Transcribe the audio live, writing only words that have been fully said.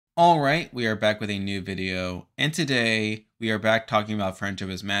Alright, we are back with a new video, and today we are back talking about Friendship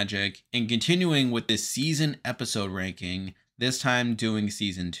is Magic and continuing with this season episode ranking, this time doing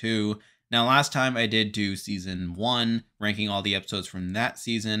season 2. Now last time I did do season 1, ranking all the episodes from that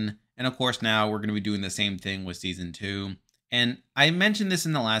season, and of course now we're going to be doing the same thing with season 2. And I mentioned this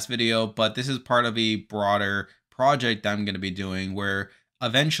in the last video, but this is part of a broader project I'm going to be doing where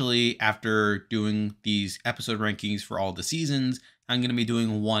eventually after doing these episode rankings for all the seasons, I'm going to be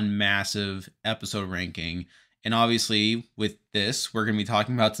doing one massive episode ranking. And obviously with this, we're going to be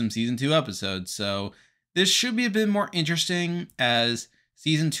talking about some season 2 episodes. So this should be a bit more interesting as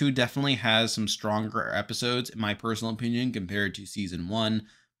season 2 definitely has some stronger episodes in my personal opinion compared to season 1,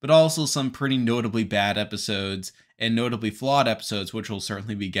 but also some pretty notably bad episodes and notably flawed episodes, which we'll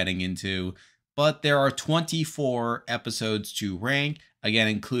certainly be getting into. But there are 24 episodes to rank, again,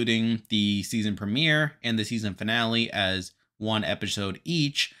 including the season premiere and the season finale as one episode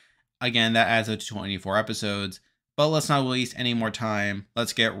each. Again, that adds up to 24 episodes. But let's not waste any more time.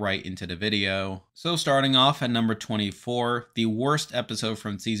 Let's get right into the video. So starting off at number 24, the worst episode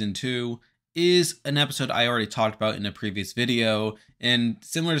from season 2 is an episode I already talked about in a previous video. And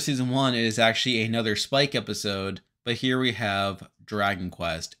similar to season 1, it is actually another Spike episode. But here we have Dragon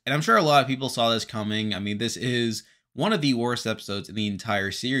Quest. And I'm sure a lot of people saw this coming. I mean, this is one of the worst episodes in the entire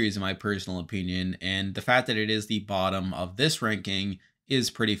series, in my personal opinion, and the fact that it is the bottom of this ranking is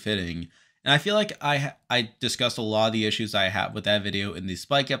pretty fitting. And I feel like I discussed a lot of the issues I have with that video in the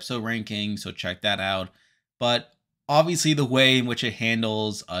Spike episode ranking, so check that out. But obviously the way in which it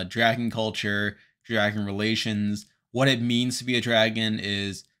handles dragon culture, dragon relations, what it means to be a dragon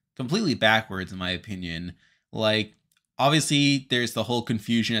is completely backwards in my opinion. Like, obviously, there's the whole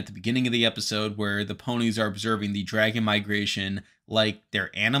confusion at the beginning of the episode where the ponies are observing the dragon migration like they're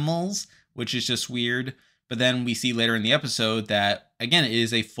animals, which is just weird. But then we see later in the episode that, again, it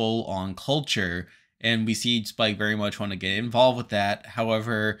is a full-on culture, and we see Spike very much want to get involved with that.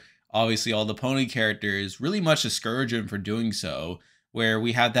 However, obviously, all the pony characters really much discourage him for doing so, where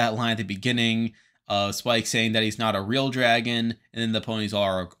we have that line at the beginning of Spike saying that he's not a real dragon, and then the ponies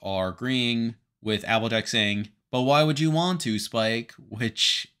are agreeing, with Applejack saying, "But why would you want to, Spike?"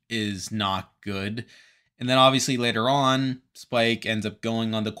 Which is not good. And then obviously later on, Spike ends up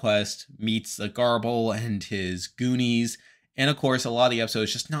going on the quest, meets the Garble and his Goonies. And of course, a lot of the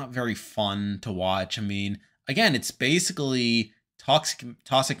episodes just not very fun to watch. I mean, again, it's basically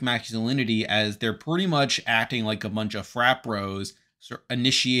toxic masculinity as they're pretty much acting like a bunch of frat bros,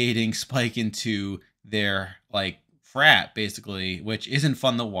 initiating Spike into their, like, frat, basically, which isn't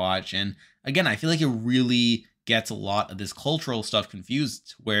fun to watch. And again, I feel like it really gets a lot of this cultural stuff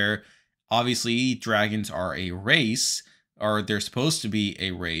confused, where obviously dragons are a race, or they're supposed to be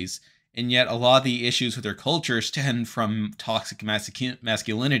a race, and yet a lot of the issues with their culture stem from toxic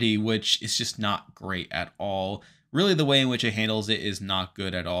masculinity, which is just not great at all. Really, the way in which it handles it is not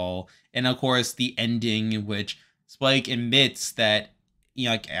good at all. And of course, the ending in which Spike admits that, you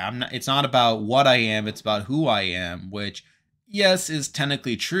know, like, it's not about what I am, it's about who I am, which, yes, is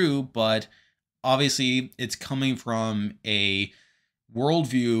technically true, but obviously it's coming from a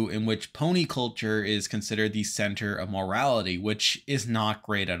worldview in which pony culture is considered the center of morality, which is not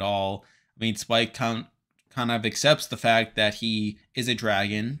great at all. I mean, Spike kind of accepts the fact that he is a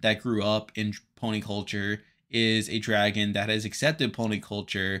dragon that grew up in pony culture, is a dragon that has accepted pony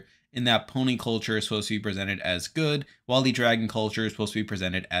culture, in that pony culture is supposed to be presented as good, while the dragon culture is supposed to be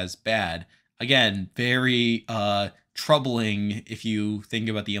presented as bad. Again, very troubling if you think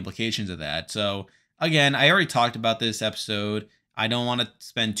about the implications of that. So again, I already talked about this episode. I don't want to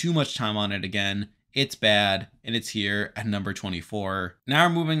spend too much time on it again. It's bad, and it's here at number 24. Now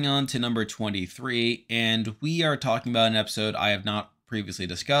we're moving on to number 23, and we are talking about an episode I have not previously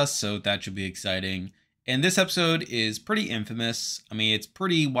discussed, so that should be exciting. And this episode is pretty infamous. I mean, it's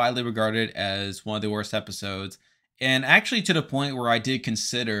pretty widely regarded as one of the worst episodes, and actually to the point where I did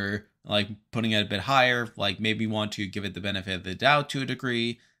consider, like, putting it a bit higher, like maybe want to give it the benefit of the doubt to a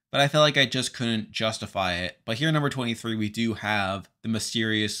degree, but I felt like I just couldn't justify it. But here, number 23, we do have the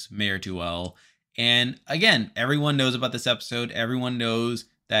mysterious Mayor Duel. And again, everyone knows about this episode. Everyone knows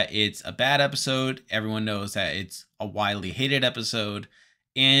that it's a bad episode. Everyone knows that it's a widely hated episode.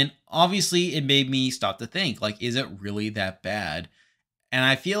 And obviously, it made me stop to think, like, is it really that bad? And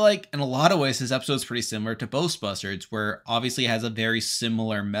I feel like in a lot of ways, this episode is pretty similar to Ghostbusters, where obviously it has a very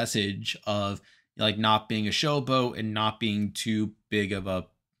similar message of, like, not being a showboat and not being too big of a,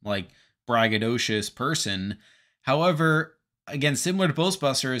 like, braggadocious person. However, again, similar to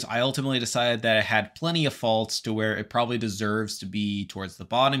Ghostbusters, I ultimately decided that it had plenty of faults to where it probably deserves to be towards the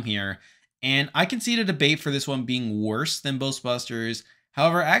bottom here. And I can see the debate for this one being worse than Ghostbusters.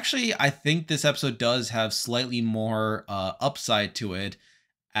 However, actually, I think this episode does have slightly more upside to it,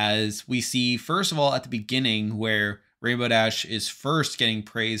 as we see, first of all, at the beginning, where Rainbow Dash is first getting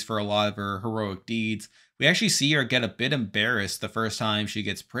praised for a lot of her heroic deeds. We actually see her get a bit embarrassed the first time she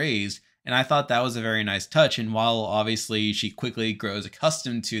gets praised, and I thought that was a very nice touch. And while obviously she quickly grows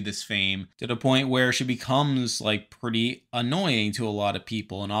accustomed to this fame to the point where she becomes like pretty annoying to a lot of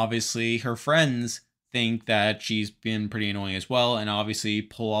people, and obviously her friends think that she's been pretty annoying as well, and obviously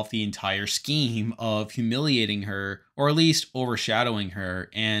pull off the entire scheme of humiliating her, or at least overshadowing her.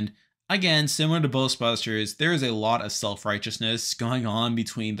 And again, similar to Ghostbusters, there is a lot of self-righteousness going on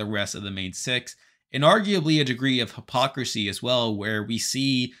between the rest of the main six, and arguably a degree of hypocrisy as well, where we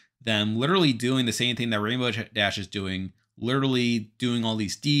see them literally doing the same thing that Rainbow Dash is doing, literally doing all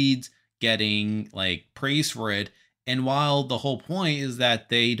these deeds, getting like praise for it. And while the whole point is that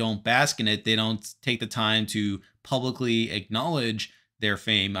they don't bask in it, they don't take the time to publicly acknowledge their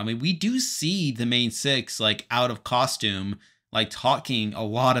fame. I mean, we do see the main six like out of costume, like talking a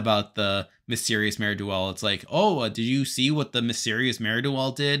lot about the mysterious Mare Duel. It's like, oh, did you see what the mysterious Mare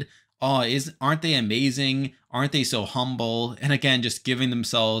Duel did? Oh, aren't they amazing? Aren't they so humble? And again, just giving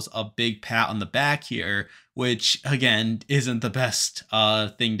themselves a big pat on the back here, which again isn't the best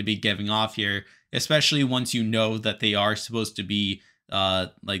thing to be giving off here, especially once you know that they are supposed to be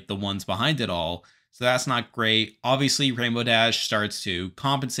like the ones behind it all. So that's not great. Obviously, Rainbow Dash starts to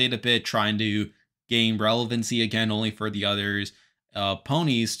compensate a bit, trying to gain relevancy again, only for the others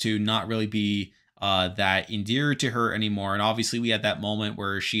ponies to not really be that endeared to her anymore. And obviously, we had that moment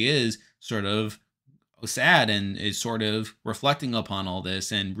where she is sort of sad and is sort of reflecting upon all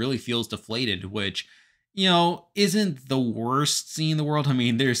this and really feels deflated, which, you know, isn't the worst scene in the world. I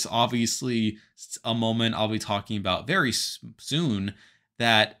mean, there's obviously a moment I'll be talking about very soon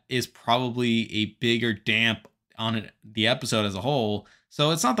that is probably a bigger damp on the episode as a whole.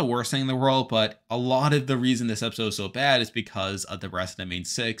 So it's not the worst thing in the world, but a lot of the reason this episode is so bad is because of the rest of the main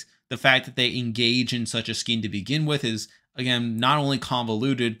six. The fact that they engage in such a scheme to begin with is, again, not only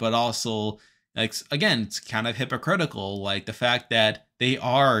convoluted, but also, like, again, it's kind of hypocritical. Like the fact that they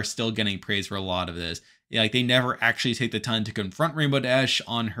are still getting praise for a lot of this. Like they never actually take the time to confront Rainbow Dash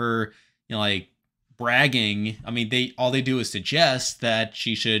on her, you know, like bragging. I mean, all they do is suggest that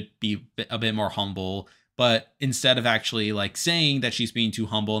she should be a bit more humble, but instead of actually like saying that she's being too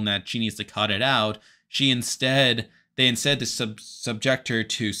humble and that she needs to cut it out, they instead to subject her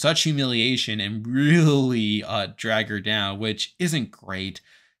to such humiliation and really drag her down, which isn't great.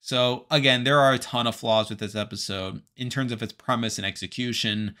 So again, there are a ton of flaws with this episode in terms of its premise and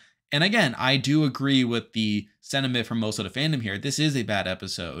execution. And again, I do agree with the sentiment from most of the fandom here. This is a bad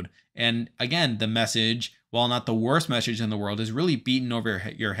episode. And again, the message, while not the worst message in the world, is really beaten over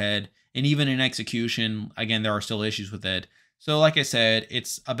your head. And even in execution, again, there are still issues with it. So like I said,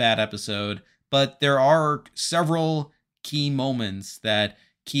 it's a bad episode, but there are several key moments that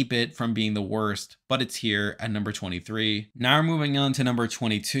keep it from being the worst, but it's here at number 23. Now we're moving on to number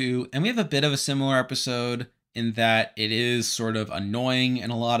 22, and we have a bit of a similar episode in that it is sort of annoying in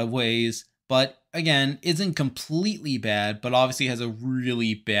a lot of ways, but again, isn't completely bad, but obviously has a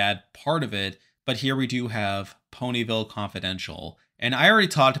really bad part of it. But here we do have Ponyville Confidential. And I already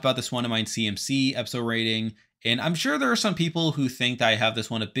talked about this one in my CMC episode rating, and I'm sure there are some people who think that I have this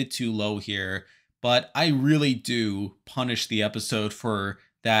one a bit too low here, but I really do punish the episode for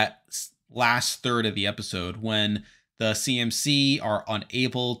that last third of the episode when the CMC are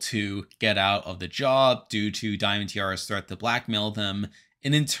unable to get out of the job due to Diamond Tiara's threat to blackmail them.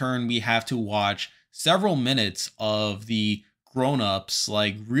 And in turn, we have to watch several minutes of the grown-ups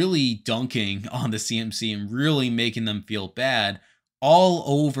like really dunking on the CMC and really making them feel bad all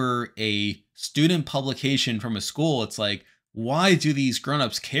over a student publication from a school. It's like, why do these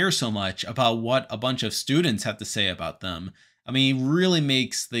grown-ups care so much about what a bunch of students have to say about them? I mean, it really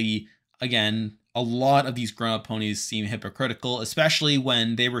makes again, a lot of these grown-up ponies seem hypocritical, especially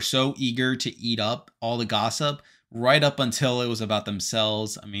when they were so eager to eat up all the gossip right up until it was about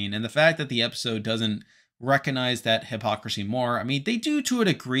themselves. I mean, and the fact that the episode doesn't recognize that hypocrisy more. I mean, they do to a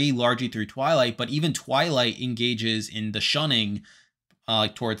degree largely through Twilight, but even Twilight engages in the shunning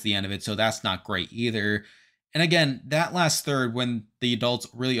towards the end of it, so that's not great either. And again, that last third, when the adults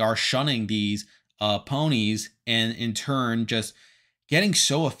really are shunning these ponies, and in turn just getting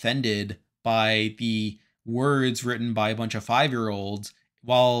so offended by the words written by a bunch of 5-year-olds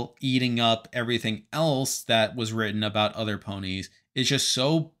while eating up everything else that was written about other ponies, is just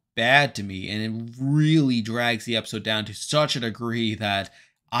so bad to me. And it really drags the episode down to such a degree that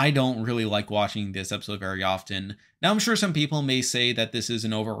I don't really like watching this episode very often. Now, I'm sure some people may say that this is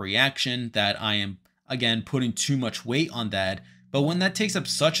an overreaction, that I am, again, putting too much weight on that. But when that takes up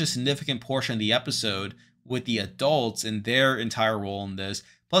such a significant portion of the episode with the adults and their entire role in this,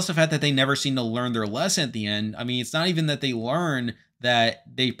 plus the fact that they never seem to learn their lesson at the end. I mean, it's not even that they learn that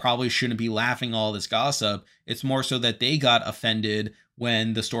they probably shouldn't be laughing all this gossip. It's more so that they got offended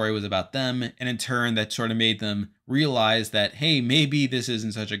when the story was about them. And in turn, that sort of made them realize that, hey, maybe this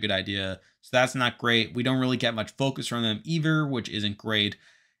isn't such a good idea. So that's not great. We don't really get much focus from them either, which isn't great.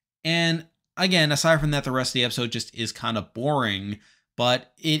 And again, aside from that, the rest of the episode just is kind of boring,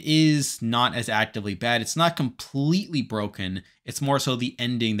 but it is not as actively bad. It's not completely broken. It's more so the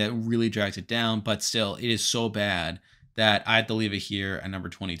ending that really drags it down, but still, it is so bad that I had to leave it here at number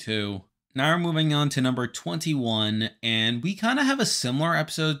 22. Now we're moving on to number 21, and we kind of have a similar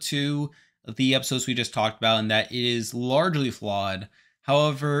episode to the episodes we just talked about, in that it is largely flawed.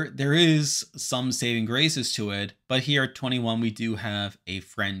 However, there is some saving graces to it, but here at 21, we do have A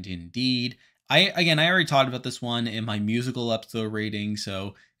Friend Indeed. I already talked about this one in my musical episode rating,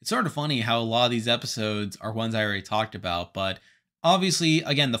 so it's sort of funny how a lot of these episodes are ones I already talked about, but obviously,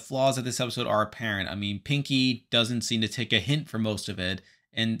 again, the flaws of this episode are apparent. I mean, Pinky doesn't seem to take a hint for most of it,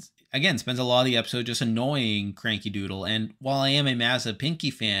 and again, spends a lot of the episode just annoying Cranky Doodle, and while I am a massive Pinky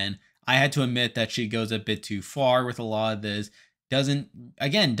fan, I had to admit that she goes a bit too far with a lot of this. Doesn't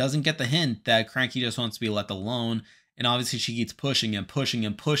get the hint that Cranky just wants to be left alone. And obviously she keeps pushing and pushing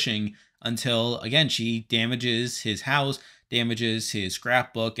and pushing until, again, she damages his house, damages his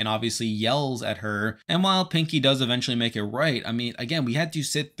scrapbook, and obviously yells at her. And while Pinky does eventually make it right, I mean, again, we had to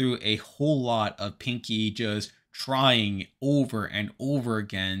sit through a whole lot of Pinky just trying over and over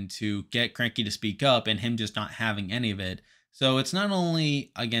again to get Cranky to speak up and him just not having any of it. So it's not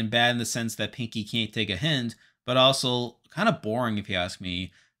only, again, bad in the sense that Pinky can't take a hint, but also kind of boring if you ask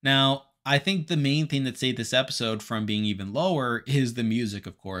me. Now, I think the main thing that saved this episode from being even lower is the music,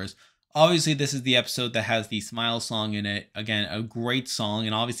 of course. Obviously, this is the episode that has the Smile song in it. Again, a great song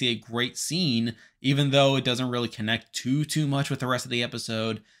and obviously a great scene, even though it doesn't really connect too much with the rest of the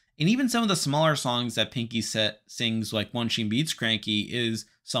episode. And even some of the smaller songs that Pinky sings, like When She Meets Cranky, is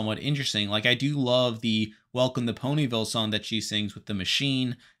somewhat interesting. Like, I do love the Welcome to Ponyville song that she sings with the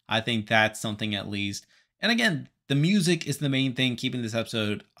machine. I think that's something at least. And again, the music is the main thing keeping this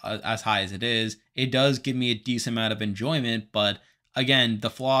episode as high as it is. It does give me a decent amount of enjoyment, but again, the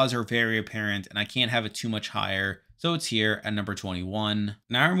flaws are very apparent and I can't have it too much higher. So it's here at number 21.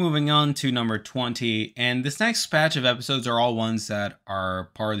 Now we're moving on to number 20. And this next batch of episodes are all ones that are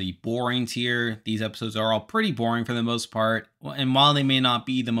part of the boring tier. These episodes are all pretty boring for the most part. And while they may not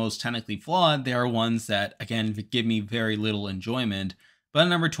be the most technically flawed, they are ones that, again, give me very little enjoyment. But at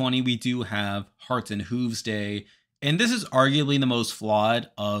number 20, we do have Hearts and Hooves Day. And this is arguably the most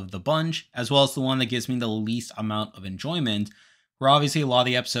flawed of the bunch, as well as the one that gives me the least amount of enjoyment, where obviously a lot of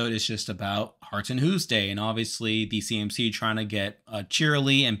the episode is just about Hearts and Hooves Day, and obviously the CMC trying to get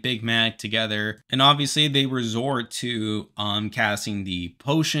Cheerilee and Big Mac together. And obviously they resort to casting the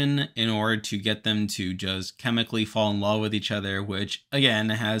potion in order to get them to just chemically fall in love with each other, which again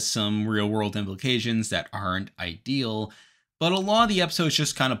has some real world implications that aren't ideal. But a lot of the episode's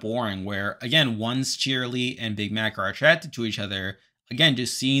just kind of boring, where, again, once Cheerilee and Big Mac are attracted to each other, again,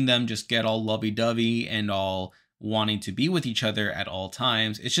 just seeing them just get all lovey-dovey and all wanting to be with each other at all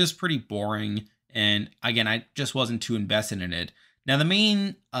times, it's just pretty boring. And again, I just wasn't too invested in it. Now, the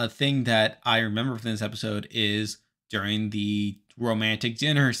main thing that I remember from this episode is during the romantic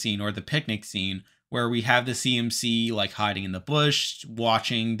dinner scene or the picnic scene, where we have the CMC like hiding in the bush,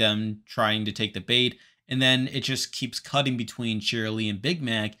 watching them trying to take the bait. And then it just keeps cutting between Cheerilee and Big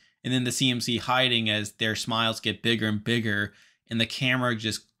Mac, and then the CMC hiding as their smiles get bigger and bigger, and the camera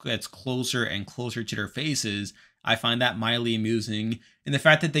just gets closer and closer to their faces. I find that mildly amusing. And the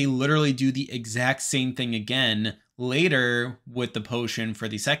fact that they literally do the exact same thing again later with the potion for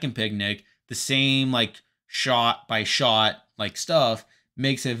the second picnic, the same like shot by shot like stuff,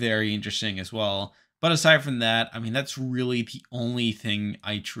 makes it very interesting as well. But aside from that, I mean, that's really the only thing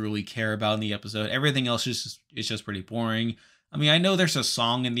I truly care about in the episode. Everything else is just pretty boring. I mean, I know there's a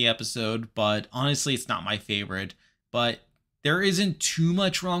song in the episode, but honestly, it's not my favorite. But there isn't too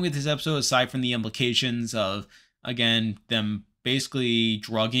much wrong with this episode aside from the implications of, again, them basically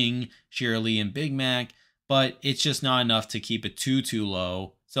drugging Cheerilee and Big Mac. But it's just not enough to keep it too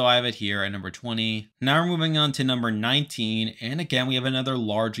low. So I have it here at number 20. Now we're moving on to number 19. And again, we have another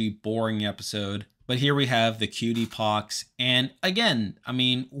largely boring episode. But here we have the Cutie Pox. And again, I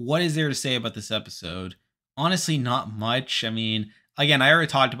mean, what is there to say about this episode? Honestly, not much. I mean, again, I already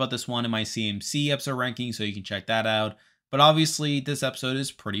talked about this one in my CMC episode ranking, so you can check that out. But obviously, this episode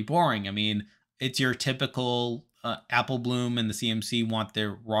is pretty boring. I mean, it's your typical Apple Bloom and the CMC want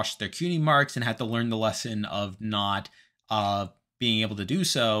their rush their cutie marks and have to learn the lesson of not being able to do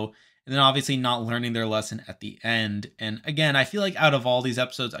so. And then obviously not learning their lesson at the end. And again, I feel like out of all these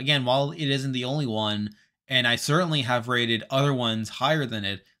episodes, again, while it isn't the only one, and I certainly have rated other ones higher than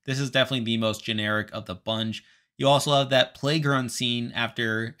it, this is definitely the most generic of the bunch. You also have that playground scene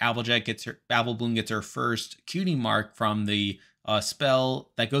after Apple Bloom gets her first cutie mark from the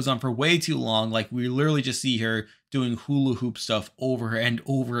spell that goes on for way too long. Like we literally just see her doing hula hoop stuff over and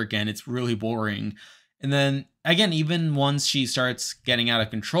over again. It's really boring. And then again, even once she starts getting out of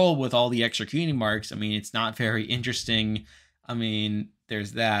control with all the extra cutie marks, I mean, it's not very interesting. I mean,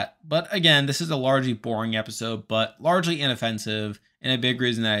 there's that. But again, this is a largely boring episode, but largely inoffensive, and a big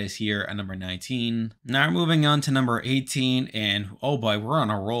reason that is here at number 19. Now moving on to number 18, and oh boy, we're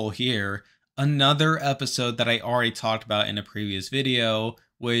on a roll here. Another episode that I already talked about in a previous video,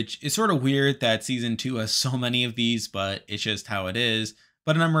 which is sort of weird that season 2 has so many of these, but it's just how it is.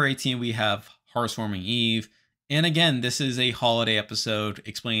 But at number 18, we have Hearthwarming Eve. And again, this is a holiday episode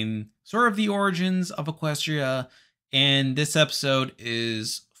explaining sort of the origins of Equestria. And this episode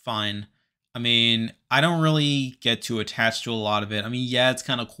is fine. I mean, I don't really get too attached to a lot of it. I mean, yeah, it's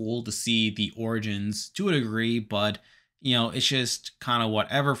kind of cool to see the origins to a degree, but, you know, it's just kind of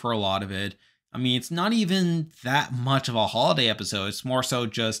whatever for a lot of it. I mean, it's not even that much of a holiday episode. It's more so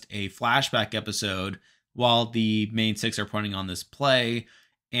just a flashback episode while the main six are putting on this play.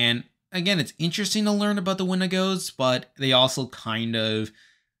 And again, it's interesting to learn about the Wendigos, but they also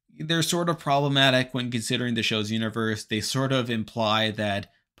they're sort of problematic when considering the show's universe. They sort of imply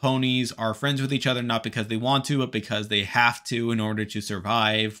that ponies are friends with each other not because they want to, but because they have to in order to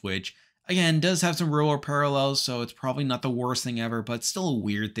survive, which again does have some real world parallels, so it's probably not the worst thing ever, but still a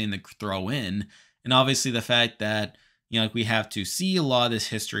weird thing to throw in. And obviously the fact that, you know, like we have to see a lot of this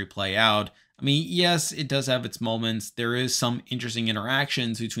history play out. I mean, yes, it does have its moments. There is some interesting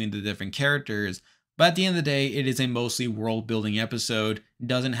interactions between the different characters, but at the end of the day, it is a mostly world building episode. It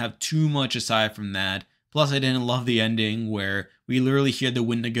doesn't have too much aside from that. Plus, I didn't love the ending where we literally hear the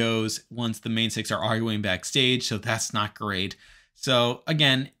Wendigos once the main six are arguing backstage, so that's not great. So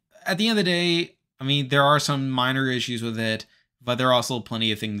again, at the end of the day, I mean, there are some minor issues with it, but there are also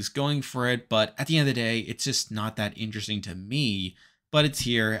plenty of things going for it. But at the end of the day, it's just not that interesting to me, but it's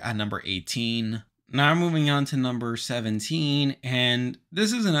here at number 18. Now moving on to number 17, and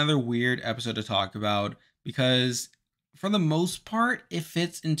this is another weird episode to talk about because for the most part, it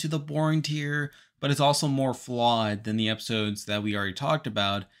fits into the boring tier, but it's also more flawed than the episodes that we already talked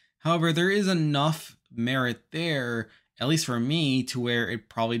about. However, there is enough merit there, at least for me, to where it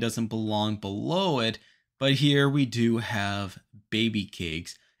probably doesn't belong below it. But here we do have Baby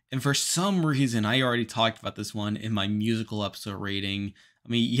Cakes. And for some reason, I already talked about this one in my musical episode rating. I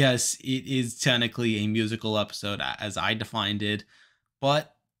mean, yes, it is technically a musical episode as I defined it.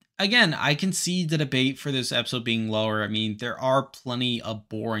 But again, I can see the debate for this episode being lower. I mean, there are plenty of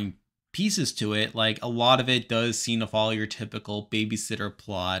boring pieces to it. Like, a lot of it does seem to follow your typical babysitter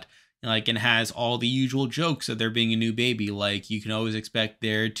plot. Like, and has all the usual jokes of there being a new baby. Like, you can always expect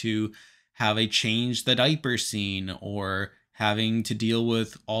there to have a change the diaper scene or having to deal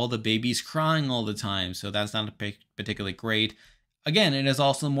with all the babies crying all the time. So that's not particularly great. Again, it is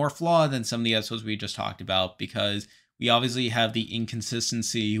also more flawed than some of the episodes we just talked about because we obviously have the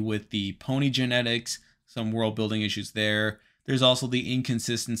inconsistency with the pony genetics, some world building issues there. There's also the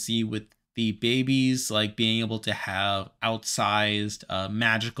inconsistency with the babies, like being able to have outsized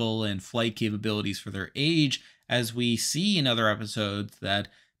magical and flight capabilities for their age, as we see in other episodes that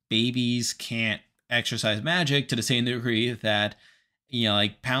babies can't exercise magic to the same degree that, you know,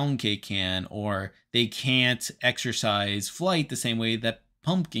 like Pound Cake can, or they can't exercise flight the same way that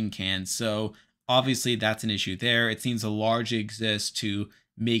Pumpkin can. So obviously that's an issue there. It seems to largely exist to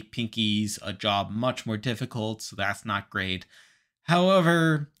make Pinky's job much more difficult, so that's not great.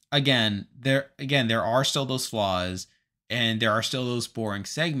 However, again, there are still those flaws and there are still those boring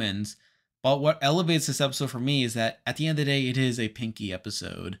segments, but what elevates this episode for me is that at the end of the day, it is a Pinky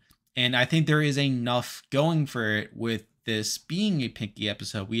episode. And I think there is enough going for it with this being a Pinky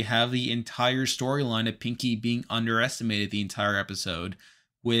episode. We have the entire storyline of Pinky being underestimated the entire episode,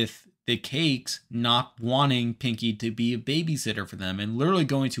 with the Cakes not wanting Pinky to be a babysitter for them and literally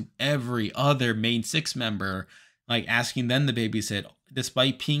going to every other main six member, like asking them to babysit,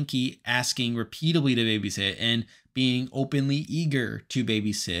 despite Pinky asking repeatedly to babysit and being openly eager to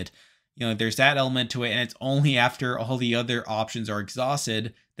babysit. You know, there's that element to it, and it's only after all the other options are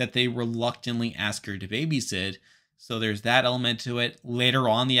exhausted that they reluctantly ask her to babysit. So there's that element to it. Later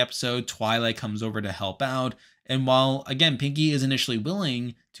on in the episode, Twilight comes over to help out. And while, again, Pinky is initially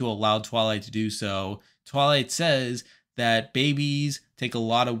willing to allow Twilight to do so, Twilight says that babies take a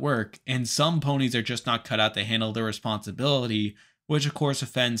lot of work and some ponies are just not cut out to handle their responsibility, which of course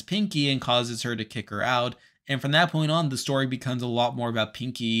offends Pinky and causes her to kick her out. And from that point on, the story becomes a lot more about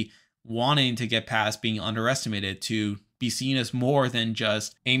Pinky wanting to get past being underestimated, to be seen as more than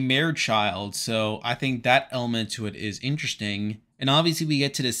just a mere child. So I think that element to it is interesting. And obviously we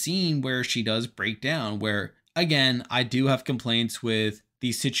get to the scene where she does break down, where again, I do have complaints with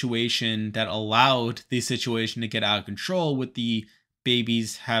the situation that allowed the situation to get out of control with the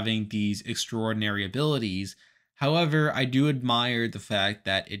babies having these extraordinary abilities. However, I do admire the fact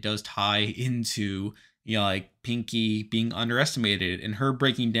that it does tie into, like Pinky being underestimated, and her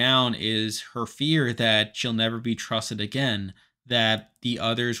breaking down is her fear that she'll never be trusted again, that the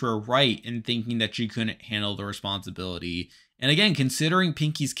others were right in thinking that she couldn't handle the responsibility. And again, considering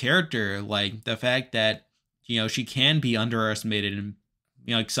Pinky's character, like the fact that, she can be underestimated, and,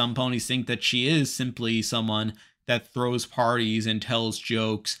 like some ponies think that she is simply someone that throws parties and tells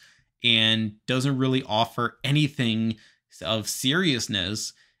jokes and doesn't really offer anything of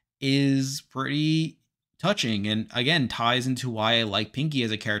seriousness, is pretty touching, and again ties into why I like Pinky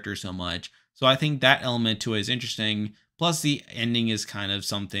as a character so much. So I think that element to it is interesting. Plus the ending is kind of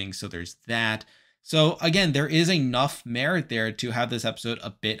something, so there's that. So again, there is enough merit there to have this episode a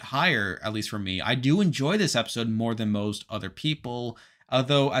bit higher, at least for me. I do enjoy this episode more than most other people,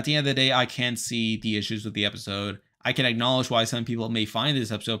 although at the end of the day, I can see the issues with the episode. I can acknowledge why some people may find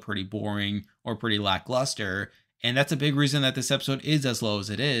this episode pretty boring or pretty lackluster, and that's a big reason that this episode is as low as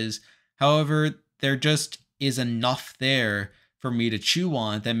it is. However, there just is enough there for me to chew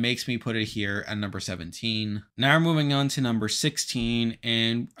on that makes me put it here at number 17. Now we're moving on to number 16.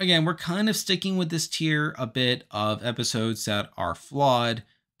 And again, we're kind of sticking with this tier a bit of episodes that are flawed,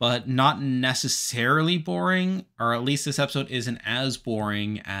 but not necessarily boring, or at least this episode isn't as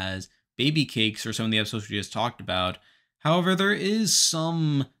boring as Baby Cakes or some of the episodes we just talked about. However, there is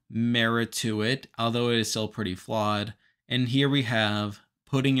some merit to it, although it is still pretty flawed. And here we have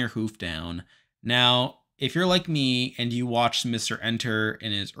Putting Your Hoof Down. Now, if you're like me and you watched Mr. Enter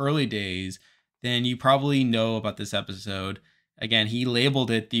in his early days, then you probably know about this episode. Again, he labeled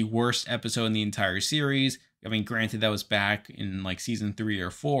it the worst episode in the entire series. I mean, granted, that was back in like season 3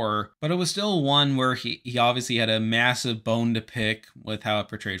 or 4, but it was still one where he obviously had a massive bone to pick with how it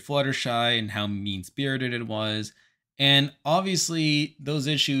portrayed Fluttershy and how mean-spirited it was. And obviously, those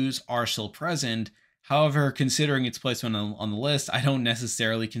issues are still present. However, considering its placement on the list, I don't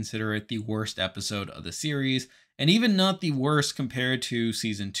necessarily consider it the worst episode of the series, and even not the worst compared to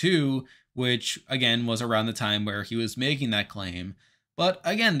season 2, which again was around the time where he was making that claim. But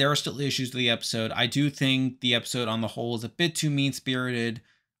again, there are still issues with the episode. I do think the episode on the whole is a bit too mean-spirited.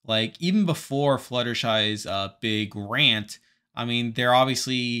 Like, even before Fluttershy's big rant, I mean, they're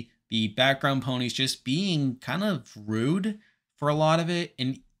obviously the background ponies just being kind of rude for a lot of it,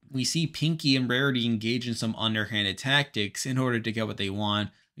 and we see Pinky and Rarity engage in some underhanded tactics in order to get what they want.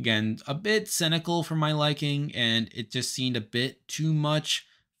 Again, a bit cynical for my liking, and it just seemed a bit too much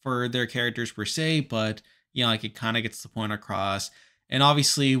for their characters per se, but, like it kind of gets the point across. And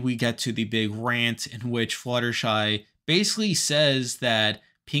obviously we get to the big rant in which Fluttershy basically says that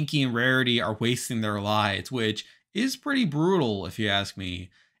Pinky and Rarity are wasting their lives, which is pretty brutal if you ask me.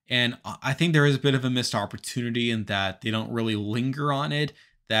 And I think there is a bit of a missed opportunity in that they don't really linger on it,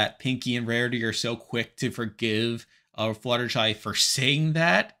 that Pinky and Rarity are so quick to forgive Fluttershy for saying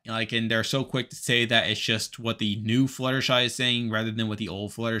that, and they're so quick to say that it's just what the new Fluttershy is saying rather than what the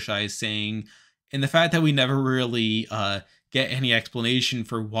old Fluttershy is saying. And the fact that we never really get any explanation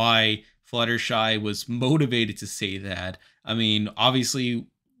for why Fluttershy was motivated to say that. I mean, obviously,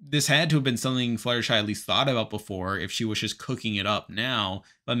 this had to have been something Fluttershy at least thought about before if she was just cooking it up now,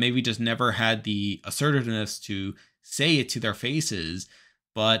 but maybe just never had the assertiveness to say it to their faces.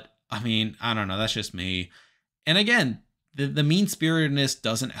 But I mean, I don't know, that's just me. And again, the mean-spiritedness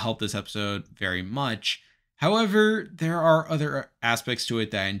doesn't help this episode very much. However, there are other aspects to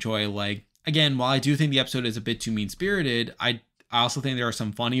it that I enjoy. Like, again, while I do think the episode is a bit too mean-spirited, I also think there are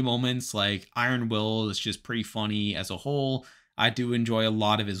some funny moments. Like Iron Will is just pretty funny as a whole. I do enjoy a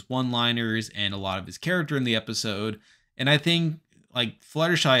lot of his one-liners and a lot of his character in the episode. And I think like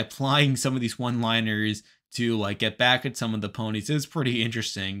Fluttershy applying some of these one-liners to like get back at some of the ponies is pretty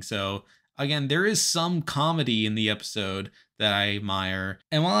interesting. So again, there is some comedy in the episode that I admire.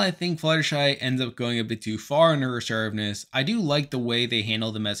 And while I think Fluttershy ends up going a bit too far in her assertiveness, I do like the way they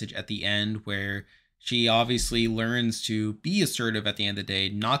handle the message at the end, where she obviously learns to be assertive at the end of the day,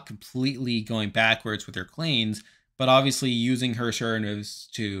 not completely going backwards with her claims, but obviously using her assertiveness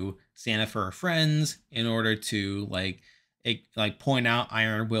to stand up for her friends in order to like point out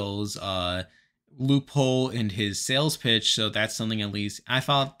Iron Will's loophole in his sales pitch. So that's something, at least I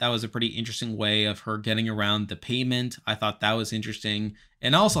thought that was a pretty interesting way of her getting around the payment. I thought that was interesting,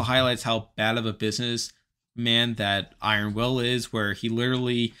 and also highlights how bad of a business man that Iron Will is, where he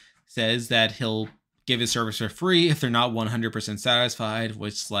literally says that he'll give his service for free if they're not 100% satisfied,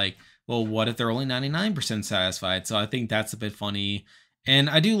 which is like, well, what if they're only 99% satisfied? So I think that's a bit funny. And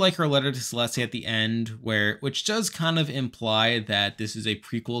I do like her letter to Celeste at the end, which does kind of imply that this is a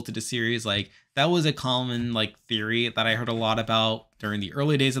prequel to the series. Like, that was a common like theory that I heard a lot about during the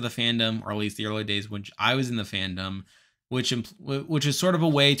early days of the fandom, or at least the early days when I was in the fandom, which is sort of a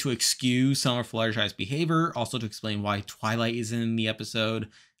way to excuse some of Fluttershy's behavior, also to explain why Twilight isn't in the episode.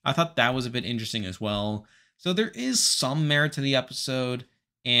 I thought that was a bit interesting as well. So there is some merit to the episode.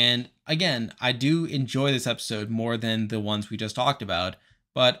 And again, I do enjoy this episode more than the ones we just talked about.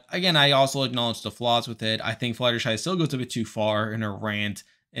 But again, I also acknowledge the flaws with it. I think Fluttershy still goes a bit too far in her rant,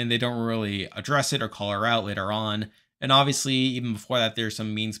 and they don't really address it or call her out later on. And obviously, even before that, there's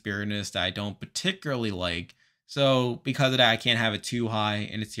some mean-spiritedness that I don't particularly like. So because of that, I can't have it too high,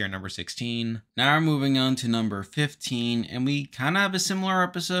 and it's here at number 16. Now we're moving on to number 15, and we kind of have a similar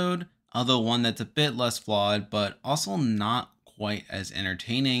episode, although one that's a bit less flawed, but also not quite as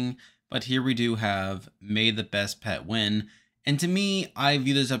entertaining. But here we do have May the Best Pet Win. And to me, I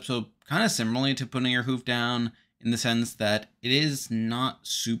view this episode kind of similarly to Putting Your Hoof Down, in the sense that it is not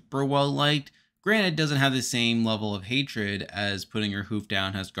super well liked. Granted, it doesn't have the same level of hatred as Putting Your Hoof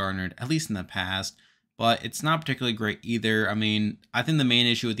Down has garnered, at least in the past, but it's not particularly great either. I mean, I think the main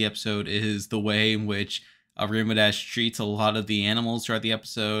issue with the episode is the way in which Rainbow Dash treats a lot of the animals throughout the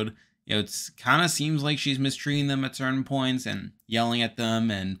episode. You know, it's kind of seems like she's mistreating them at certain points and yelling at them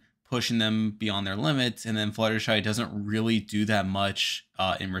and pushing them beyond their limits. And then Fluttershy doesn't really do that much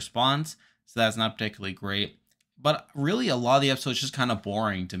in response. So that's not particularly great. But really, a lot of the episode is just kind of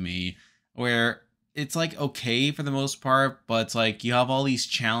boring to me, where it's like okay for the most part, but it's like you have all these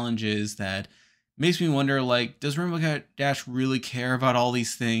challenges that makes me wonder, like, does Rainbow Dash really care about all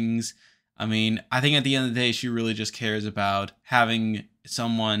these things? I mean, I think at the end of the day, she really just cares about having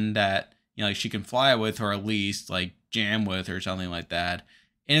someone that, you know, like she can fly with, or at least like jam with, or something like that.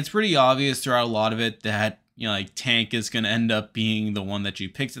 And it's pretty obvious throughout a lot of it that, you know, like Tank is going to end up being the one that she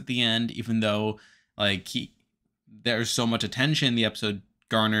picks at the end, even though like there's so much attention the episode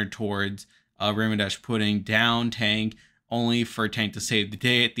garnered towards Rainbow Dash putting down Tank, only for Tank to save the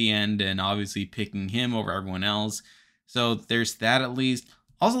day at the end, and obviously picking him over everyone else. So there's that at least.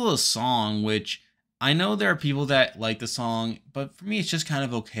 Also the song, which I know there are people that like the song, but for me it's just kind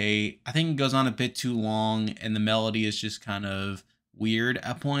of okay. I think it goes on a bit too long, and the melody is just kind of weird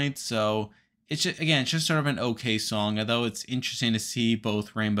at points. So it's just, again, it's just sort of an okay song, although it's interesting to see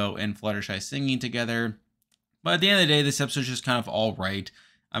both Rainbow and Fluttershy singing together. But at the end of the day, this episode's just kind of all right.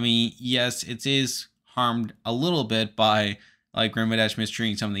 I mean, yes, it is harmed a little bit by like Rainbow Dash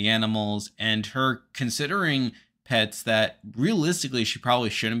mistreating some of the animals, and her considering pets that realistically she probably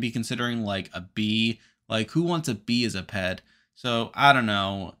shouldn't be considering, like a bee. Like, who wants a bee as a pet? So I don't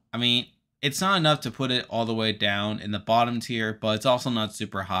know. I mean, it's not enough to put it all the way down in the bottom tier, but it's also not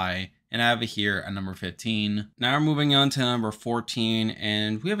super high, and I have it here at number 15. Now we're moving on to number 14,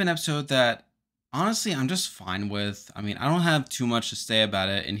 and we have an episode that honestly I'm just fine with. I mean, I don't have too much to say about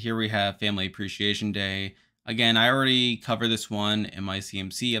it, and here we have Family Appreciation Day. Again, I already covered this one in my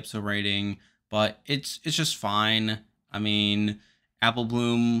CMC episode rating, but it's just fine. I mean, Apple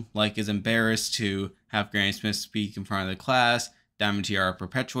Bloom like is embarrassed to have Granny Smith speak in front of the class. Diamond Tiara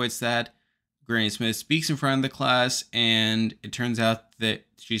perpetuates that. Granny Smith speaks in front of the class, and it turns out that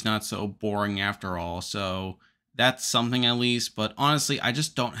she's not so boring after all. So that's something at least. But honestly, I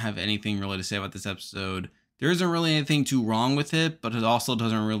just don't have anything really to say about this episode. There isn't really anything too wrong with it, but it also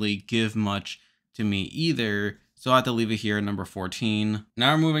doesn't really give much to me either. So I have to leave it here at number 14.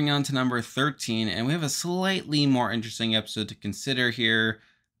 Now we're moving on to number 13, and we have a slightly more interesting episode to consider here,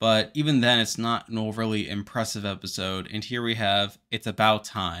 but even then it's not an overly impressive episode. And here we have It's About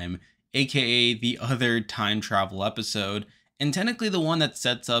Time, aka the other time travel episode, and technically the one that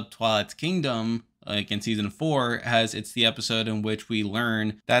sets up Twilight's Kingdom, like in season 4, as it's the episode in which we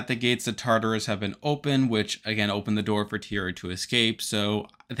learn that the gates to Tartarus have been opened, which again opened the door for Tiara to escape. So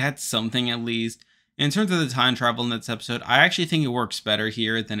that's something at least. In terms of the time travel in this episode, I actually think it works better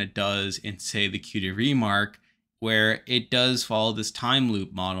here than it does in, say, the Cutie Remark, where it does follow this time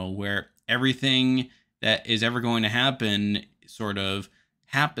loop model where everything that is ever going to happen sort of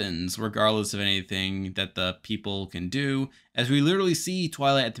happens regardless of anything that the people can do. As we literally see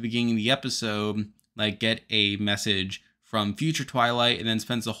Twilight at the beginning of the episode, like, get a message from future Twilight, and then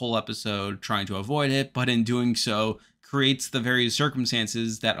spends the whole episode trying to avoid it, but in doing so creates the very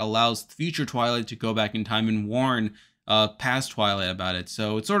circumstances that allows future Twilight to go back in time and warn past Twilight about it.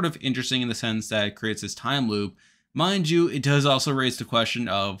 So it's sort of interesting in the sense that it creates this time loop. Mind you, it does also raise the question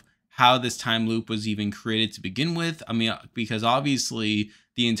of how this time loop was even created to begin with. I mean, because obviously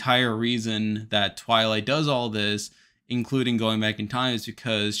the entire reason that Twilight does all this, including going back in time, is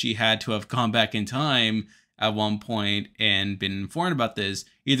because she had to have gone back in time at one point and been informed about this.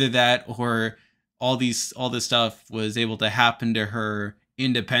 Either that or all this stuff was able to happen to her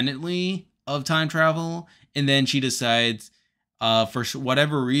independently of time travel, and then she decides for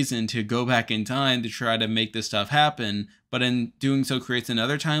whatever reason to go back in time to try to make this stuff happen, but in doing so creates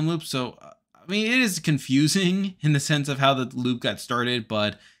another time loop. So I mean, it is confusing in the sense of how the loop got started,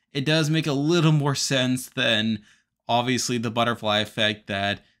 but it does make a little more sense than obviously the butterfly effect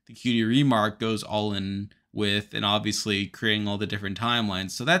that the cutie remark goes all in with, and obviously creating all the different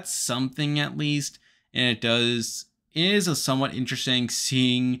timelines. So that's something at least, and it is a somewhat interesting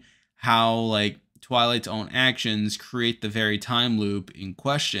seeing how like Twilight's own actions create the very time loop in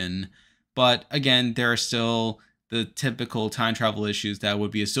question. But again, there are still the typical time travel issues that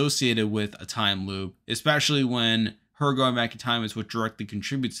would be associated with a time loop, especially when her going back in time is what directly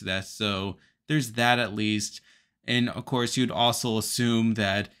contributes to that. So there's that at least. And of course, you'd also assume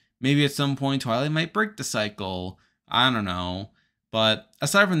that maybe at some point Twilight might break the cycle. I don't know. But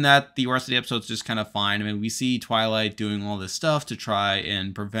aside from that, the rest of the episode's just kind of fine. I mean, we see Twilight doing all this stuff to try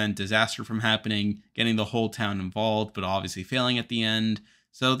and prevent disaster from happening, getting the whole town involved, but obviously failing at the end.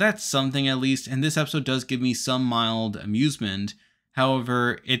 So that's something at least. And this episode does give me some mild amusement.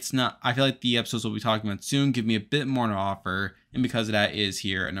 However, it's not, I feel like the episodes we'll be talking about soon give me a bit more to offer, and because of that is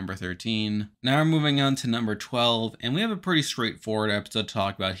here at number 13. Now we're moving on to number 12, and we have a pretty straightforward episode to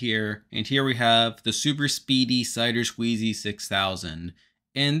talk about here. And here we have the Super Speedy Cider Squeezy 6000.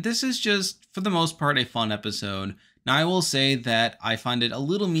 And this is just, for the most part, a fun episode. Now I will say that I find it a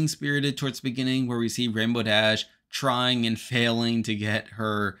little mean-spirited towards the beginning, where we see Rainbow Dash trying and failing to get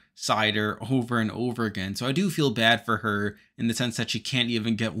her cider over and over again. So I do feel bad for her in the sense that she can't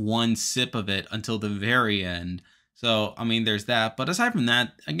even get one sip of it until the very end. So, I mean, there's that. But aside from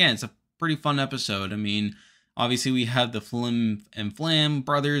that, again, it's a pretty fun episode. I mean, obviously we have the Flim and Flam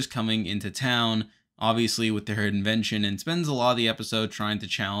brothers coming into town, obviously with their invention, and spends a lot of the episode trying to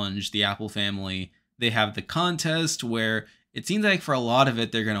challenge the Apple family. They have the contest where it seems like for a lot of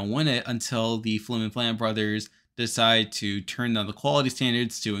it, they're going to win it until the Flim and Flam brothers decide to turn down the quality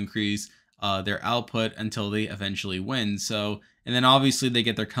standards to increase their output until they eventually win. So, and then obviously they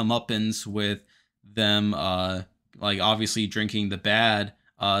get their comeuppance with them, like obviously drinking the bad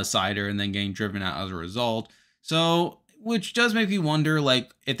cider and then getting driven out as a result. So, which does make me wonder,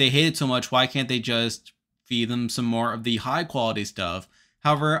 like, if they hate it so much, why can't they just feed them some more of the high quality stuff?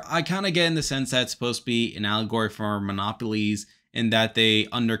 However, I kind of get in the sense that it's supposed to be an allegory for monopolies, in that they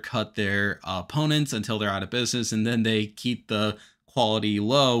undercut their opponents until they're out of business, and then they keep the quality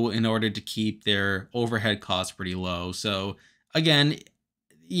low in order to keep their overhead costs pretty low. So again,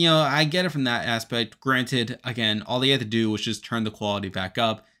 you know, I get it from that aspect. Granted, again, all they had to do was just turn the quality back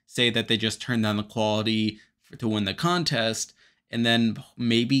up, say that they just turned down the quality to win the contest, and then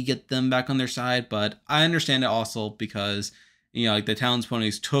maybe get them back on their side. But I understand it also because, you know, like the town's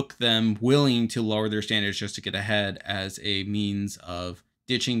ponies took them willing to lower their standards just to get ahead as a means of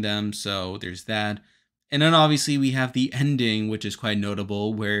ditching them. So there's that. And then obviously we have the ending, which is quite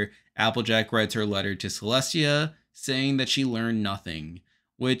notable, where Applejack writes her letter to Celestia saying that she learned nothing,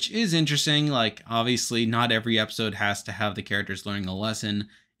 which is interesting. Like, obviously not every episode has to have the characters learning a lesson.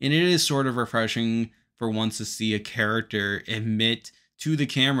 And it is sort of refreshing for once to see a character admit to the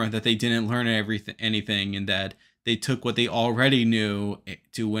camera that they didn't learn anything, and that they took what they already knew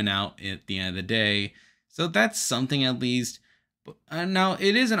to win out at the end of the day. So that's something at least. Now,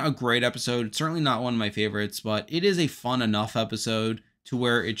 it isn't a great episode. It's certainly not one of my favorites, but it is a fun enough episode to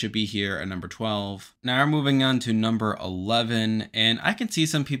where it should be here at number 12. Now we're moving on to number 11, and I can see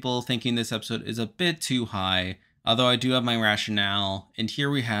some people thinking this episode is a bit too high, although I do have my rationale. And here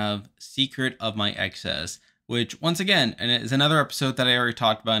we have Secret of My Excess, which once again, and it is another episode that I already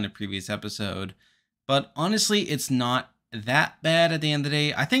talked about in a previous episode. But honestly, it's not that bad at the end of the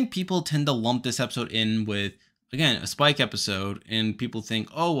day. I think people tend to lump this episode in with, again, a Spike episode, and people think,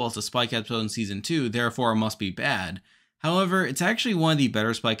 oh, well, it's a Spike episode in season 2, therefore it must be bad. However, it's actually one of the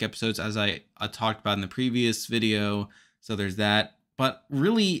better Spike episodes, as I talked about in the previous video, so there's that. But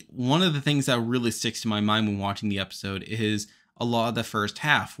really, one of the things that really sticks to my mind when watching the episode is a lot of the first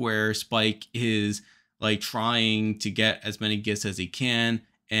half, where Spike is like trying to get as many gifts as he can,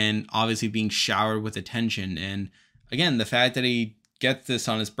 and obviously being showered with attention. And again, the fact that he gets this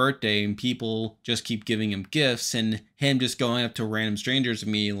on his birthday and people just keep giving him gifts, and him just going up to random strangers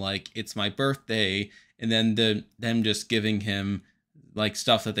and me like it's my birthday, and then them just giving him like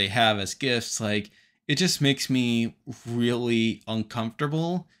stuff that they have as gifts, like it just makes me really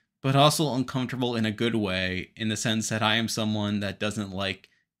uncomfortable, but also uncomfortable in a good way, in the sense that I am someone that doesn't like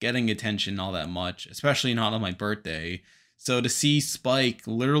getting attention all that much, especially not on my birthday. So to see Spike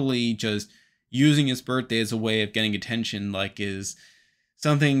literally just using his birthday as a way of getting attention, like, is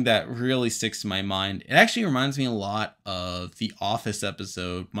something that really sticks to my mind. It actually reminds me a lot of the Office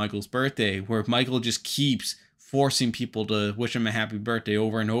episode, Michael's Birthday, where Michael just keeps forcing people to wish him a happy birthday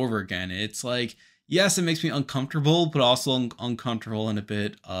over and over again. It's like, yes, it makes me uncomfortable, but also uncomfortable in a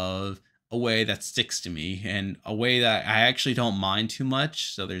bit of a way that sticks to me, and a way that I actually don't mind too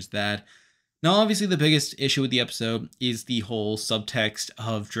much. So there's that. Now, obviously, the biggest issue with the episode is the whole subtext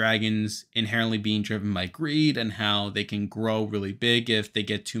of dragons inherently being driven by greed, and how they can grow really big if they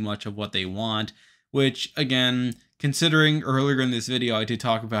get too much of what they want. Which, again, considering earlier in this video I did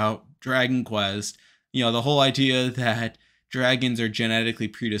talk about Dragon Quest, the whole idea that dragons are genetically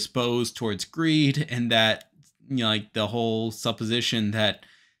predisposed towards greed, and that, like the whole supposition that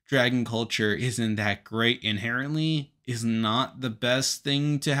dragon culture isn't that great inherently is not the best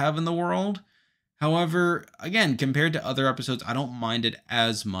thing to have in the world. However, again, compared to other episodes, I don't mind it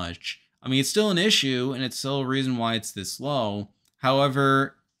as much. I mean, it's still an issue, and it's still a reason why it's this low.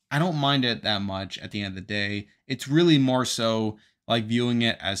 However, I don't mind it that much at the end of the day. It's really more so like viewing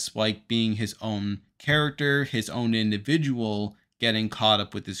it as Spike being his own character, his own individual, getting caught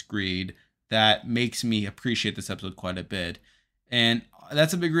up with this greed, that makes me appreciate this episode quite a bit. And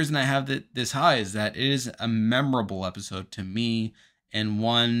that's a big reason I have this high, is that it is a memorable episode to me, and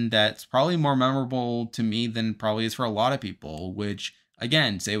one that's probably more memorable to me than probably is for a lot of people, which,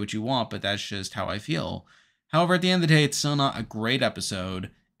 again, say what you want, but that's just how I feel. However, at the end of the day, it's still not a great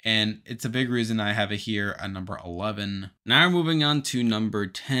episode, and it's a big reason I have it here at number 11. Now we're moving on to number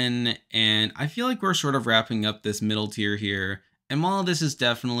 10, and I feel like we're sort of wrapping up this middle tier here. And while this is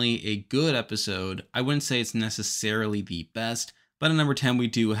definitely a good episode, I wouldn't say it's necessarily the best, but at number 10 we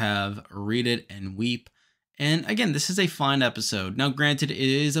do have Read It and Weep. And again, this is a fine episode. Now, granted, it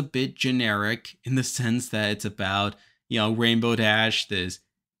is a bit generic in the sense that it's about, Rainbow Dash, this,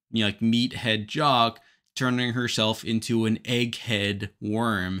 like meathead jock, turning herself into an egghead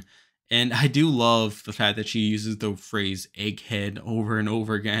worm. And I do love the fact that she uses the phrase egghead over and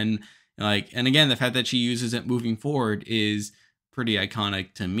over again. And again, the fact that she uses it moving forward is pretty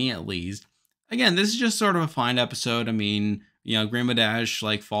iconic to me, at least. Again, this is just sort of a fine episode. I mean, Grandma Dash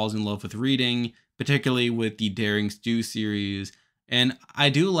falls in love with reading, particularly with the Daring Do series. And I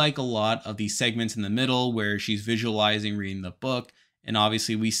do like a lot of the segments in the middle where she's visualizing reading the book. And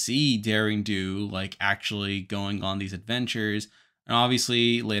obviously we see Daring Do actually going on these adventures. And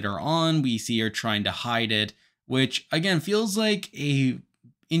obviously later on we see her trying to hide it, which again feels like a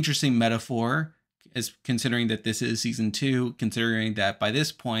interesting metaphor, as considering that this is season 2, considering that by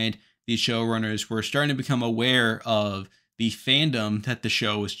this point the showrunners were starting to become aware of the fandom that the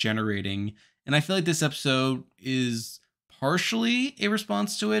show was generating. And I feel like this episode is partially a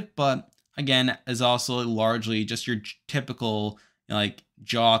response to it, but again, is also largely just your typical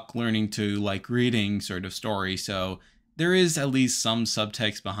jock learning to reading sort of story. So there is at least some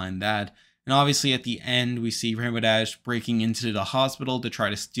subtext behind that. And obviously at the end, we see Rainbow Dash breaking into the hospital to try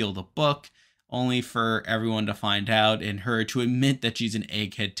to steal the book, only for everyone to find out and her to admit that she's an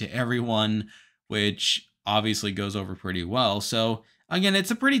egghead to everyone, which obviously goes over pretty well. So again,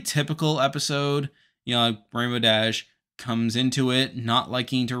 it's a pretty typical episode. Rainbow Dash comes into it not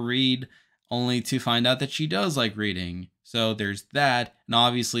liking to read, only to find out that she does like reading. So there's that. And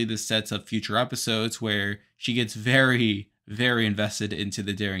obviously this sets up future episodes where she gets very, very invested into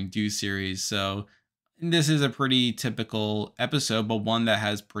the Daring Do series. So this is a pretty typical episode, but one that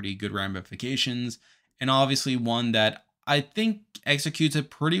has pretty good ramifications. And obviously one that I think executes it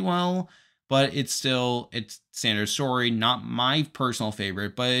pretty well. But it's standard story, not my personal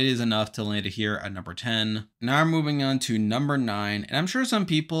favorite, but it is enough to land it here at number 10. Now I'm moving on to number 9, and I'm sure some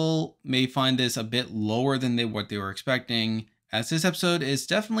people may find this a bit lower than what they were expecting, as this episode is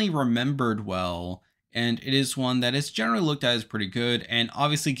definitely remembered well, and it is one that is generally looked at as pretty good, and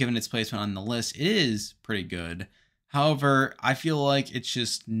obviously given its placement on the list, it is pretty good. However, I feel like it's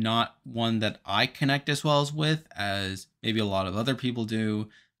just not one that I connect as well with as maybe a lot of other people do.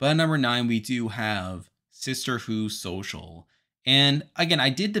 But at number 9, we do have Sister Who Social. And again,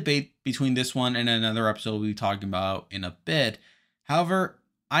 I did debate between this one and another episode we'll be talking about in a bit. However,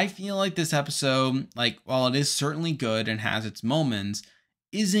 I feel like this episode, while it is certainly good and has its moments,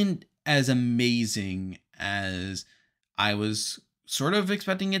 isn't as amazing as I was sort of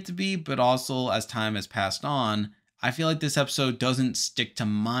expecting it to be, but also as time has passed on, I feel like this episode doesn't stick to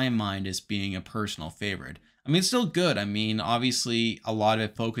my mind as being a personal favorite. I mean, it's still good. I mean, obviously, a lot of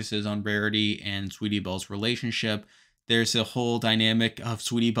it focuses on Rarity and Sweetie Belle's relationship. There's a whole dynamic of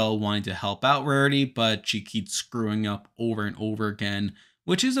Sweetie Belle wanting to help out Rarity, but she keeps screwing up over and over again,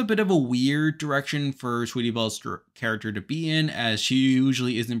 which is a bit of a weird direction for Sweetie Belle's character to be in, as she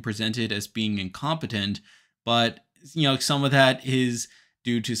usually isn't presented as being incompetent. But, some of that is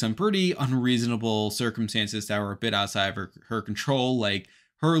due to some pretty unreasonable circumstances that were a bit outside of her control, like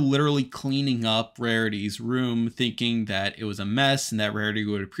her literally cleaning up Rarity's room, thinking that it was a mess and that Rarity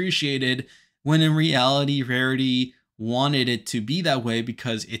would appreciate it, when in reality, Rarity wanted it to be that way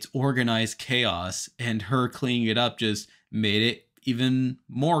because it's organized chaos, and her cleaning it up just made it even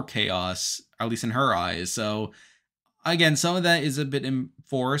more chaos, at least in her eyes. So again, some of that is a bit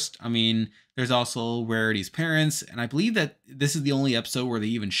enforced. I mean, there's also Rarity's parents, and I believe that this is the only episode where they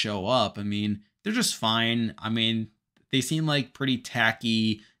even show up. I mean, they're just fine. I mean, they seem like pretty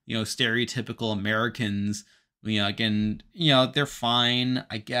tacky, stereotypical Americans. Again, they're fine,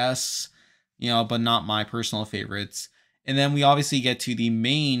 I guess, but not my personal favorites. And then we obviously get to the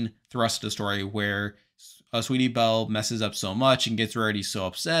main thrust of the story where Sweetie Belle messes up so much and gets Rarity so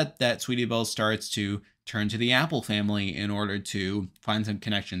upset that Sweetie Belle starts to turn to the Apple family in order to find some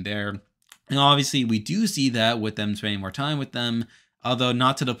connection there. And obviously we do see that with them spending more time with them, although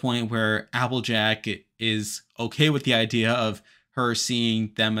not to the point where Applejack is okay with the idea of her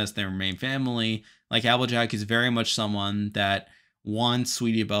seeing them as their main family. Like, Applejack is very much someone that wants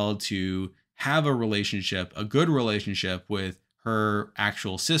Sweetie Belle to have a relationship, a good relationship with her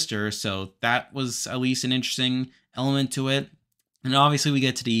actual sister. So that was at least an interesting element to it. And obviously we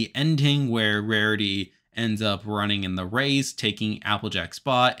get to the ending where Rarity ends up running in the race, taking Applejack's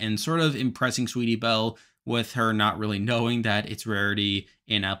spot, and sort of impressing Sweetie Belle with her not really knowing that it's Rarity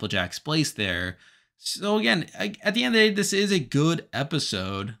in Applejack's place there. So again, at the end of the day, this is a good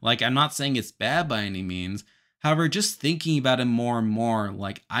episode. Like, I'm not saying it's bad by any means. However, just thinking about it more and more,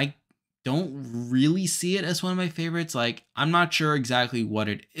 like, I don't really see it as one of my favorites. Like, I'm not sure exactly what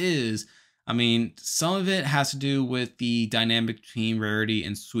it is. I mean, some of it has to do with the dynamic between Rarity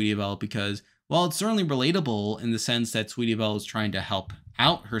and Sweetie Belle, because while it's certainly relatable in the sense that Sweetie Belle is trying to help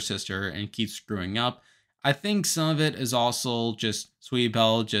out her sister and keeps screwing up, I think some of it is also just Sweetie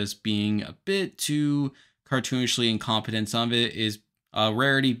Belle just being a bit too cartoonishly incompetent. Some of it is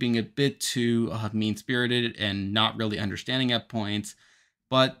Rarity being a bit too mean-spirited and not really understanding at points.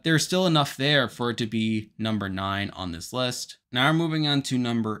 But there's still enough there for it to be number 9 on this list. Now we're moving on to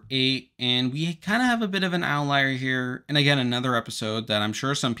number 8, and we kind of have a bit of an outlier here. And again, another episode that I'm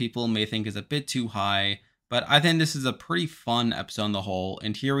sure some people may think is a bit too high, but I think this is a pretty fun episode on the whole.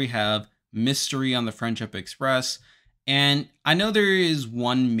 And here we have Mystery on the Friendship Express. And I know there is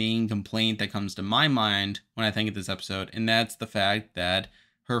one main complaint that comes to my mind when I think of this episode, and that's the fact that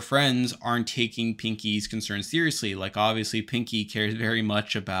her friends aren't taking Pinky's concerns seriously. Like, obviously Pinky cares very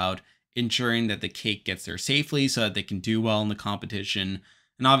much about ensuring that the cake gets there safely so that they can do well in the competition.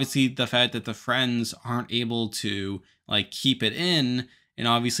 And obviously the fact that the friends aren't able to keep it in and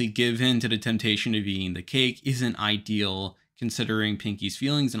obviously give in to the temptation of eating the cake isn't ideal, considering Pinky's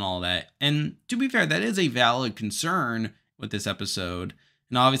feelings and all that. And to be fair, that is a valid concern with this episode.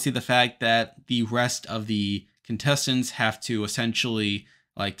 And obviously the fact that the rest of the contestants have to essentially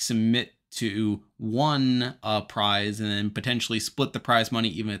submit to one prize and then potentially split the prize money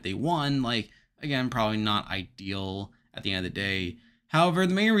even if they won, again, probably not ideal at the end of the day. However,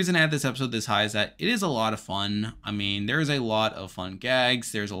 the main reason I had this episode this high is that it is a lot of fun. I mean, there's a lot of fun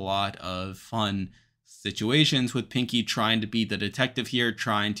gags. There's a lot of fun situations with Pinky trying to be the detective here,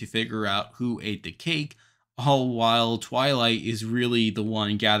 trying to figure out who ate the cake, all while Twilight is really the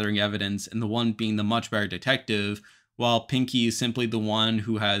one gathering evidence and the one being the much better detective, while Pinky is simply the one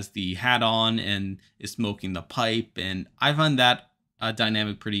who has the hat on and is smoking the pipe. And I find that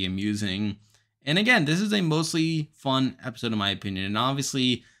dynamic pretty amusing. And again, this is a mostly fun episode in my opinion, and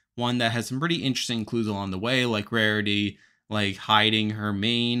obviously one that has some pretty interesting clues along the way, like Rarity hiding her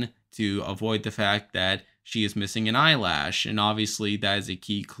mane to avoid the fact that she is missing an eyelash, and obviously that is a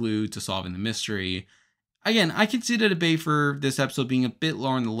key clue to solving the mystery. Again, I can see the debate for this episode being a bit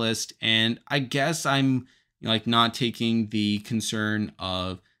lower on the list, and I guess I'm not taking the concern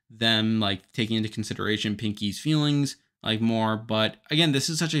of them taking into consideration Pinky's feelings more. But again, this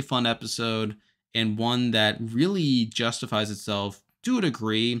is such a fun episode and one that really justifies itself to a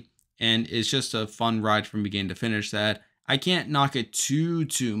degree, and it's just a fun ride from beginning to finish that I can't knock it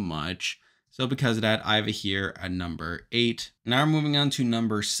too much. So because of that, I have it here at number 8. Now we're moving on to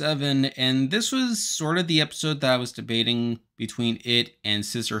number 7. And this was sort of the episode that I was debating between it and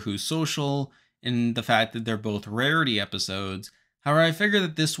Sister Who's Social, and the fact that they're both rarity episodes. However, I figured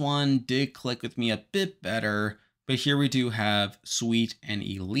that this one did click with me a bit better. But here we do have Sweet and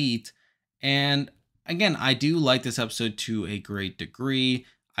Elite. And again, I do like this episode to a great degree.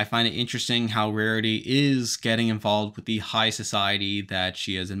 I find it interesting how Rarity is getting involved with the high society that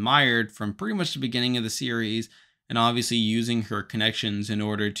she has admired from pretty much the beginning of the series, and obviously using her connections in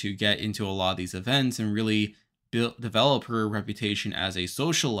order to get into a lot of these events and really develop her reputation as a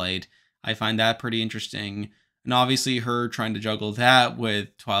socialite. I find that pretty interesting. And obviously her trying to juggle that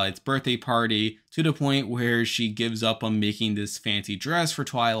with Twilight's birthday party to the point where she gives up on making this fancy dress for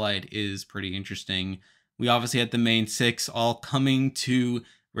Twilight is pretty interesting. We obviously had the main 6 all coming to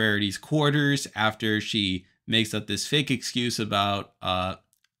Rarity's quarters after she makes up this fake excuse about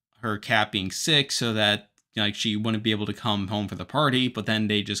her cat being sick so that like she wouldn't be able to come home for the party, but then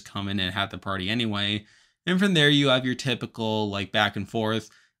they just come in and have the party anyway. And from there you have your typical like back and forth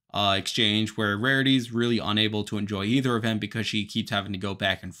exchange where Rarity's really unable to enjoy either event because she keeps having to go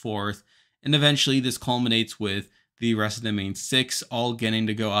back and forth. And eventually this culminates with the rest of the main 6 all getting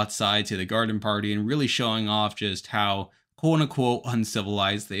to go outside to the garden party and really showing off just how quote-unquote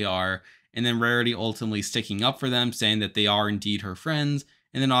uncivilized they are, and then Rarity ultimately sticking up for them, saying that they are indeed her friends,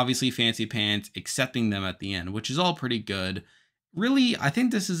 and then obviously Fancy Pants accepting them at the end, which is all pretty good. Really, I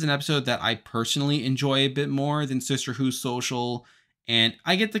think this is an episode that I personally enjoy a bit more than Sister Who's Social, and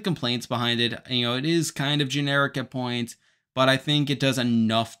I get the complaints behind it. You know, it is kind of generic at points, but I think it does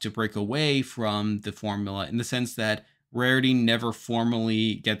enough to break away from the formula in the sense that Rarity never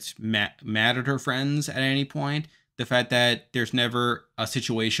formally gets mad at her friends at any point. The fact that there's never a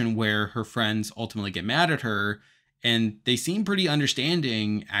situation where her friends ultimately get mad at her, and they seem pretty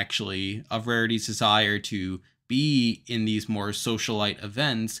understanding actually of Rarity's desire to be in these more socialite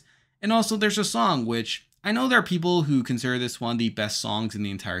events. And also there's a song which I know there are people who consider this one of the best songs in the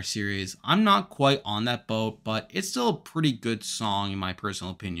entire series. I'm not quite on that boat, but it's still a pretty good song in my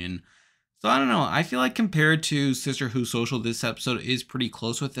personal opinion. So I don't know, I feel like compared to Sister Who's Social, this episode is pretty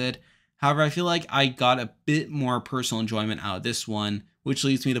close with it. However, I feel like I got a bit more personal enjoyment out of this one, which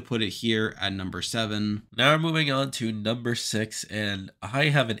leads me to put it here at number 7. Now we're moving on to number 6, and I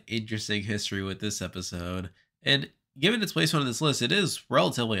have an interesting history with this episode. And given its placement on this list, it is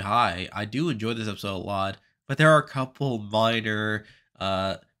relatively high. I do enjoy this episode a lot, but there are a couple minor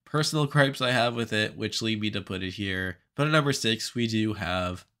personal gripes I have with it, which lead me to put it here. But at number 6, we do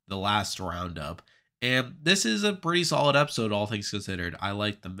have the last roundup. And this is a pretty solid episode, all things considered. I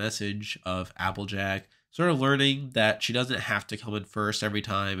like the message of Applejack sort of learning that she doesn't have to come in first every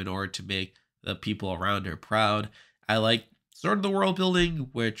time in order to make the people around her proud. I like sort of the world building,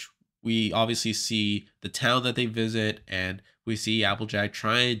 which we obviously see the town that they visit, and we see Applejack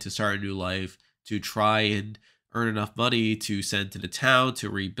trying to start a new life, to try and earn enough money to send to the town to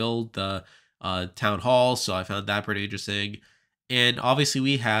rebuild the town hall. So I found that pretty interesting. And obviously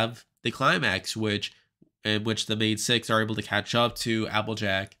we have the climax, in which the main 6 are able to catch up to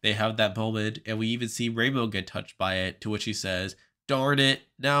Applejack. They have that moment, and we even see Rainbow get touched by it, to which he says, "Darn it,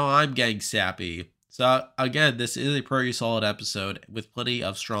 now I'm getting sappy." So again, this is a pretty solid episode with plenty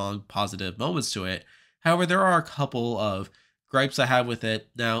of strong positive moments to it. However, there are a couple of gripes I have with it.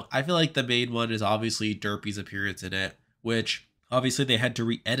 Now, I feel like the main one is obviously Derpy's appearance in it, which obviously they had to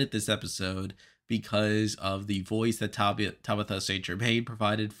re-edit this episode because of the voice that Tabitha St. Germain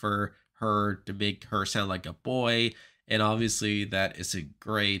provided for her to make her sound like a boy, and obviously that isn't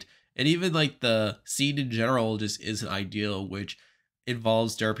great. And even like the scene in general just isn't ideal, which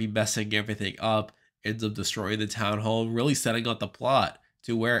involves Derpy messing everything up, ends up destroying the town hall, really setting up the plot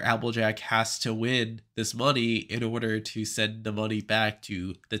to where Applejack has to win this money in order to send the money back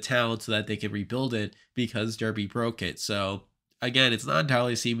to the town so that they can rebuild it because Derpy broke it. So again, it's not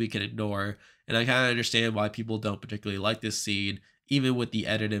entirely a scene we can ignore, and I kind of understand why people don't particularly like this scene, even with the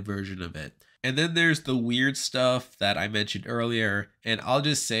edited version of it. And then there's the weird stuff that I mentioned earlier, and I'll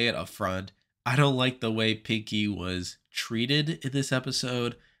just say it up front. I don't like the way Pinky was treated in this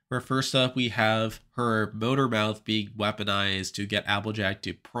episode, where first up we have her motor mouth being weaponized to get Applejack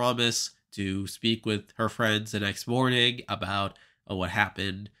to promise to speak with her friends the next morning about what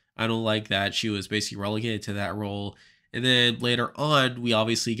happened. I don't like that she was basically relegated to that role. And then later on, we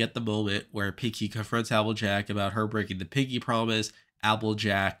obviously get the moment where Pinky confronts Applejack about her breaking the Pinky promise.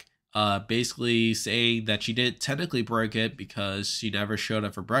 Applejack basically saying that she didn't technically break it because she never showed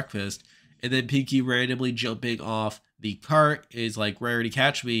up for breakfast. And then Pinky randomly jumping off the cart is like, "Rarity,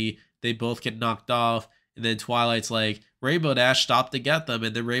 catch me." They both get knocked off. And then Twilight's like, Rainbow Dash stopped to get them.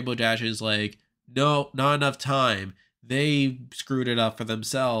 And then Rainbow Dash is like, no, not enough time. They screwed it up for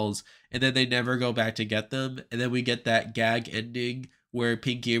themselves. And then they never go back to get them. And then we get that gag ending where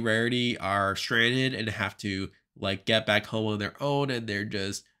Pinky and Rarity are stranded and have to like get back home on their own. And they're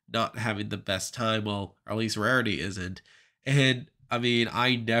just not having the best time. Well, or at least Rarity isn't. And I mean,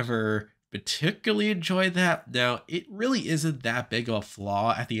 I never particularly enjoyed that. Now, it really isn't that big of a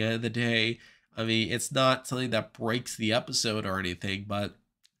flaw at the end of the day. I mean, it's not something that breaks the episode or anything, but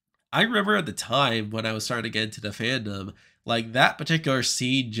I remember at the time when I was starting to get into the fandom, like that particular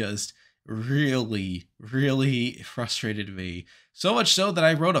scene just really frustrated me. So much so that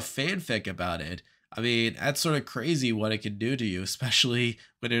I wrote a fanfic about it. I mean, that's sort of crazy what it can do to you, especially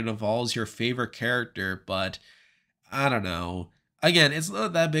when it involves your favorite character, but I don't know. Again, it's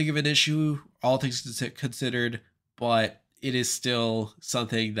not that big of an issue, all things considered, but it is still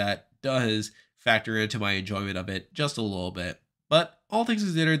something that does factor into my enjoyment of it just a little bit. But all things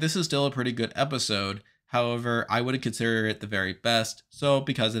considered, this is still a pretty good episode. However, I wouldn't consider it the very best, so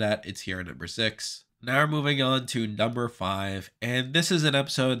because of that, it's here at number 6. Now we're moving on to number 5, and this is an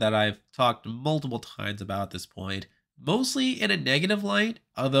episode that I've talked multiple times about at this point, mostly in a negative light,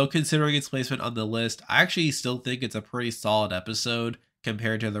 although considering its placement on the list, I actually still think it's a pretty solid episode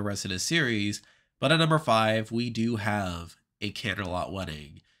compared to the rest of the series. But at number 5, we do have A Candlelight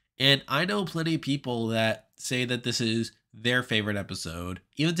Wedding. And I know plenty of people that say that this is their favorite episode,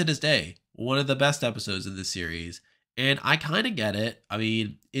 even to this day, one of the best episodes in the series. And I kind of get it. I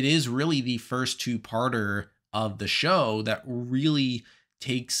mean, it is really the first two-parter of the show that really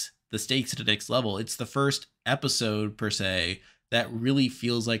takes the stakes to the next level. It's the first episode, per se, that really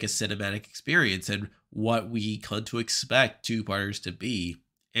feels like a cinematic experience and what we come to expect two-parters to be.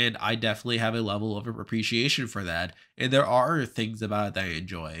 And I definitely have a level of appreciation for that. And there are things about it that I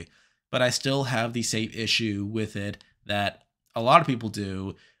enjoy. But I still have the same issue with it that a lot of people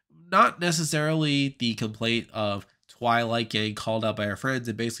do. Not necessarily the complaint of Twilight getting called out by her friends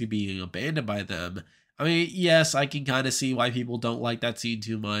and basically being abandoned by them. I mean, yes, I can kind of see why people don't like that scene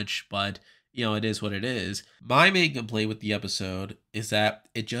too much, but you know, it is what it is. My main complaint with the episode is that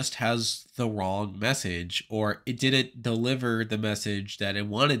it just has the wrong message, or it didn't deliver the message that it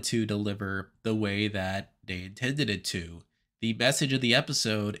wanted to deliver the way that they intended it to. The message of the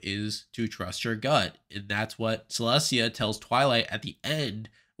episode is to trust your gut, and that's what Celestia tells Twilight at the end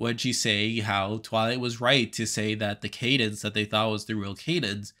when she's saying how Twilight was right to say that the cadence that they thought was the real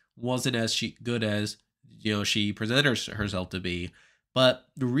cadence wasn't as good as, you know, she presented herself to be. But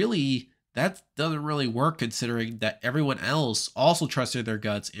really, that doesn't really work considering that everyone else also trusted their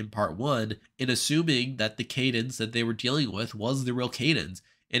guts in part 1 in assuming that the cadence that they were dealing with was the real cadence.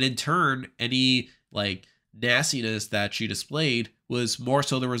 And in turn, any like nastiness that she displayed was more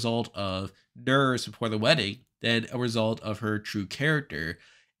so the result of nerves before the wedding than a result of her true character.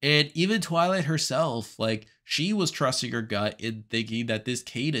 And even Twilight herself, like, she was trusting her gut in thinking that this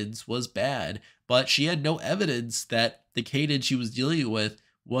cadence was bad, but she had no evidence that the cadence she was dealing with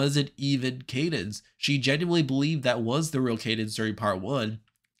wasn't even cadence. She genuinely believed that was the real cadence during part 1.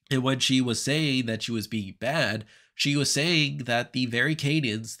 And when she was saying that she was being bad, she was saying that the very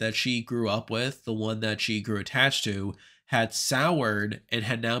cadence that she grew up with, the one that she grew attached to, had soured and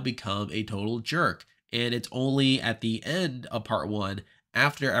had now become a total jerk. And it's only at the end of part 1,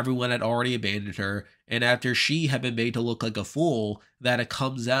 after everyone had already abandoned her, and after she had been made to look like a fool, that it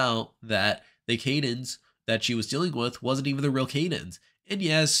comes out that the cadence that she was dealing with wasn't even the real cadence. And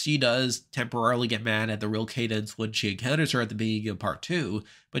yes, she does temporarily get mad at the real cadence when she encounters her at the beginning of part 2,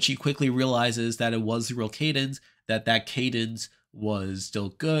 but she quickly realizes that it was the real cadence, that that cadence was still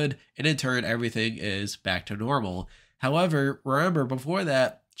good, and in turn everything is back to normal. However, remember before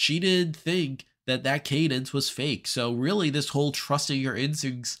that, she didn't think that that cadence was fake. So really this whole trusting your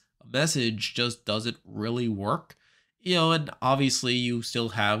instincts message just doesn't really work. You know, and obviously you still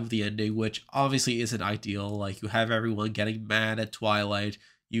have the ending, which obviously isn't ideal. Like, you have everyone getting mad at Twilight.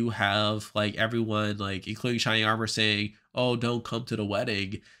 You have, like, everyone, like, including Shining Armor saying, oh, don't come to the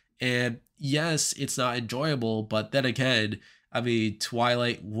wedding. And yes, it's not enjoyable, but then again, I mean,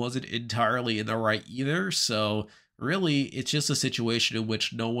 Twilight wasn't entirely in the right either. So really, it's just a situation in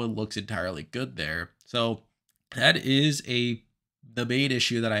which no one looks entirely good there. So that is the main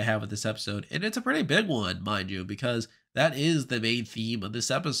issue that I have with this episode, and it's a pretty big one, mind you, because that is the main theme of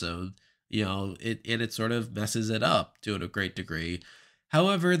this episode. You know, it sort of messes it up to a great degree.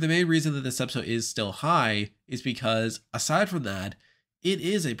 However, the main reason that this episode is still high is because, aside from that, it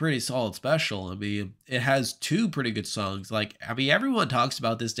is a pretty solid special. I mean, it has two pretty good songs. Like, I mean, everyone talks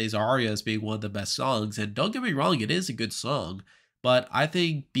about This Day's Aria as being one of the best songs, and don't get me wrong, it is a good song. but I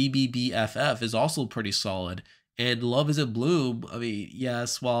think BBBFF is also pretty solid. And Love is in Bloom, I mean,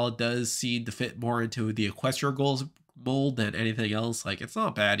 yes, while it does seem to fit more into the Equestria goals mold than anything else, like it's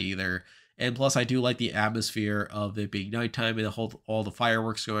not bad either. And plus, I do like the atmosphere of it being nighttime and all the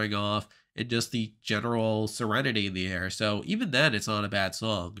fireworks going off and just the general serenity in the air. So even then, it's not a bad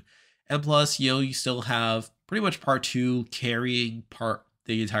song. And plus, you still have pretty much part two carrying part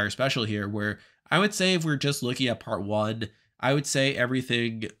the entire special here, where I would say if we're just looking at part one, I would say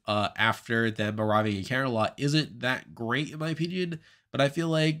everything after them arriving in Camelot isn't that great in my opinion. But I feel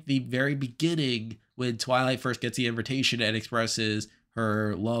like the very beginning, when Twilight first gets the invitation and expresses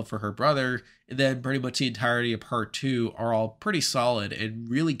her love for her brother, and then pretty much the entirety of part two are all pretty solid and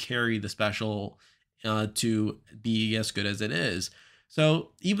really carry the special to be as good as it is.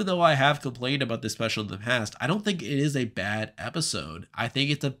 So even though I have complained about this special in the past, I don't think it is a bad episode. I think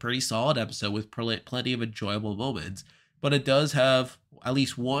it's a pretty solid episode with plenty of enjoyable moments, but it does have at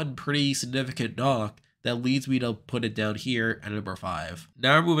least one pretty significant knock that leads me to put it down here at number 5.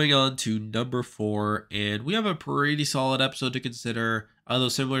 Now we're moving on to number 4, and we have a pretty solid episode to consider. Although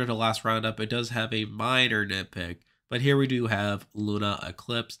similar to the last roundup, it does have a minor nitpick, but here we do have Luna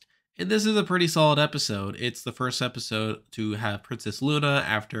Eclipsed. And this is a pretty solid episode. It's the first episode to have Princess Luna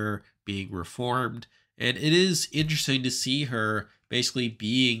after being reformed. And it is interesting to see her basically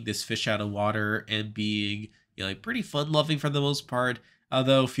being this fish out of water and being, like pretty fun loving for the most part.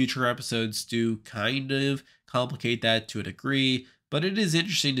 Although future episodes do kind of complicate that to a degree. But it is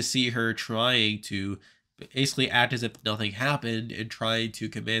interesting to see her trying to basically act as if nothing happened and trying to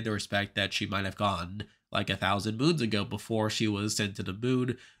command the respect that she might have gotten like 1,000 moons ago before she was sent to the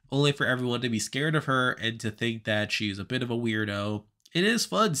moon, only for everyone to be scared of her and to think that she's a bit of a weirdo. It is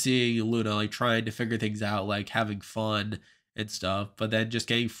fun seeing Luna like trying to figure things out, like having fun and stuff, but then just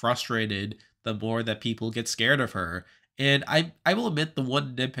getting frustrated the more that people get scared of her. And I will admit the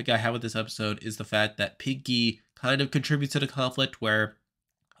one nitpick I have with this episode is the fact that Pinky kind of contributes to the conflict, where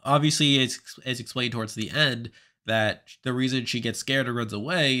obviously it's explained towards the end that the reason she gets scared and runs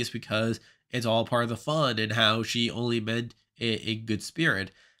away is because it's all part of the fun and how she only meant it in good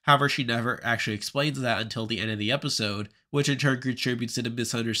spirit. However, she never actually explains that until the end of the episode, which in turn contributes to the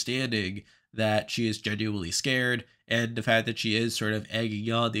misunderstanding that she is genuinely scared, and the fact that she is sort of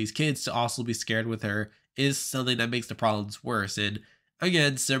egging on these kids to also be scared with her is something that makes the problems worse. And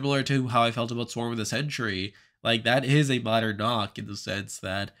again, similar to how I felt about Swarm of the Century, like that is a minor knock in the sense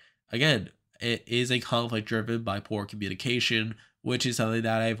that, again, it is a conflict driven by poor communication, which is something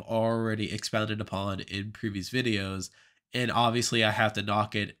that I've already expounded upon in previous videos. And obviously I have to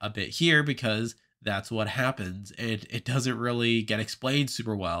knock it a bit here because that's what happens and it doesn't really get explained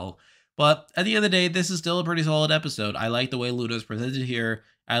super well. But at the end of the day, this is still a pretty solid episode. I like the way Luna's presented here.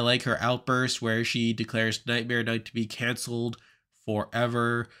 I like her outburst where she declares Nightmare Night to be canceled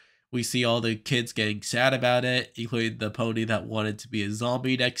forever. We see all the kids getting sad about it, including the pony that wanted to be a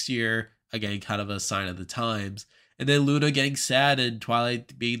zombie next year. Again, kind of a sign of the times. And then Luna getting sad and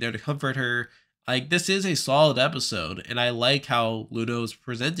Twilight being there to comfort her. Like, this is a solid episode, and I like how Luna was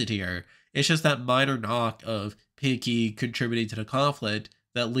presented here. It's just that minor knock of Pinky contributing to the conflict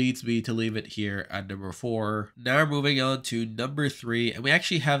that leads me to leave it here at number 4. Now we're moving on to number 3, and we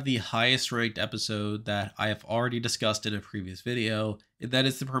actually have the highest ranked episode that I have already discussed in a previous video, and that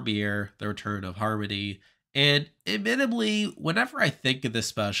is the premiere, The Return of Harmony. And admittedly, whenever I think of this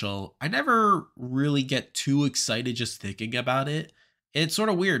special, I never really get too excited just thinking about it. It's sort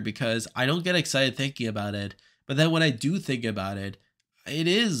of weird because I don't get excited thinking about it, but then when I do think about it, it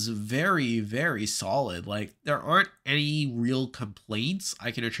is very, very solid. Like, there aren't any real complaints I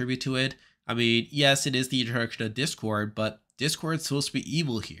can attribute to it. I mean, yes, it is the introduction of Discord, but Discord's supposed to be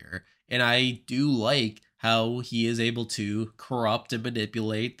evil here. And I do like how he is able to corrupt and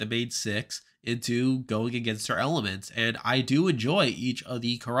manipulate the main 6 into going against their elements. And I do enjoy each of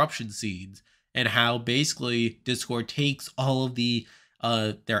the corruption scenes and how basically Discord takes all of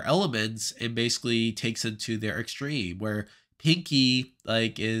their elements and basically takes them to their extreme, where Pinky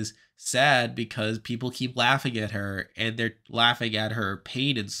like is sad because people keep laughing at her and they're laughing at her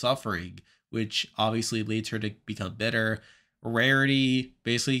pain and suffering, which obviously leads her to become bitter. Rarity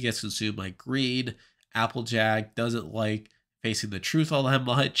basically gets consumed like greed. Applejack doesn't like facing the truth all that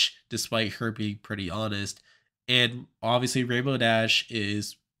much, despite her being pretty honest. And obviously Rainbow Dash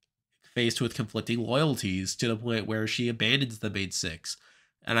is faced with conflicting loyalties to the point where she abandons the main 6.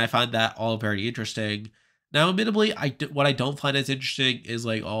 And I find that all very interesting. Now, admittedly, what I don't find as interesting is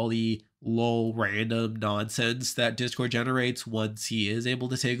like all the low random nonsense that Discord generates once he is able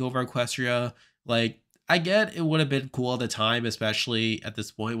to take over Equestria. Like, I get it would have been cool at the time, especially at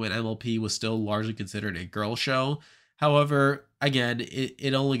this point when MLP was still largely considered a girl show. However, again,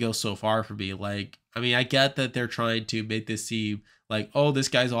 it only goes so far for me. Like, I mean, I get that they're trying to make this seem like, oh, this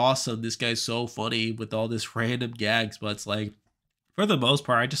guy's awesome. This guy's so funny with all this random gags. But it's like, for the most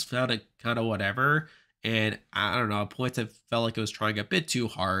part, I just found it kind of whatever. And I don't know, at points I felt like it was trying a bit too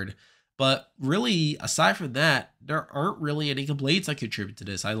hard. But really, aside from that, there aren't really any complaints I contribute to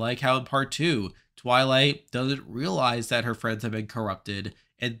this. I like how in part two, Twilight doesn't realize that her friends have been corrupted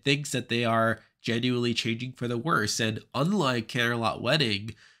and thinks that they are genuinely changing for the worse. And unlike Candlelight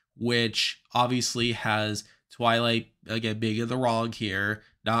Wedding, which obviously has Twilight again being in the wrong here,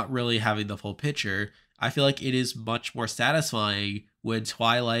 not really having the full picture, I feel like it is much more satisfying when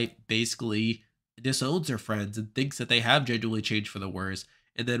Twilight basically disowns her friends and thinks that they have genuinely changed for the worse.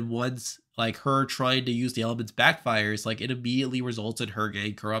 And then once like her trying to use the elements backfires, like it immediately results in her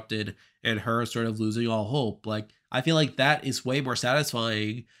getting corrupted and her sort of losing all hope. Like I feel like that is way more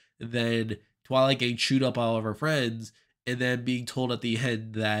satisfying than Twilight getting chewed up by all of her friends and then being told at the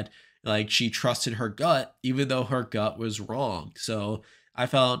end that like she trusted her gut even though her gut was wrong. So I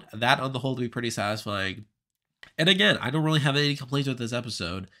found that on the whole to be pretty satisfying. And again, I don't really have any complaints with this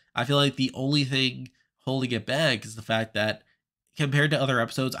episode. I feel like the only thing holding it back is the fact that compared to other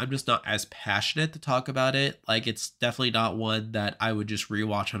episodes, I'm just not as passionate to talk about it. Like, it's definitely not one that I would just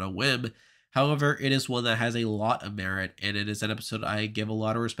rewatch on a whim. However, it is one that has a lot of merit, and it is an episode I give a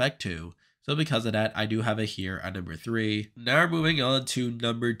lot of respect to. So because of that, I do have it here at number 3. Now we're moving on to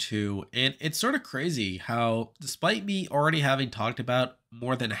number 2, and it's sort of crazy how, despite me already having talked about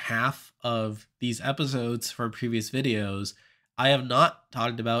more than half of these episodes from previous videos, I have not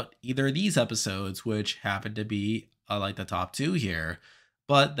talked about either of these episodes, which happen to be like the top 2 here.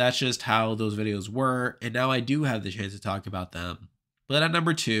 But that's just how those videos were, and now I do have the chance to talk about them. But at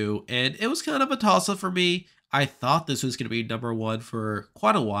number 2, and it was kind of a toss-up for me, I thought this was going to be number 1 for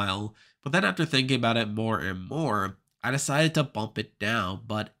quite a while, but then after thinking about it more and more, I decided to bump it down.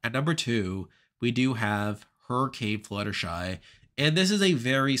 But at number 2, we do have Hurricane Fluttershy. And this is a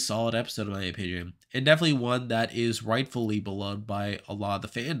very solid episode in my opinion. And definitely one that is rightfully beloved by a lot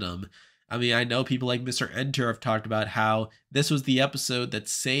of the fandom. I mean, I know people like Mr. Enter have talked about how this was the episode that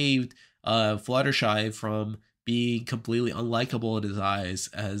saved Fluttershy from being completely unlikable in his eyes,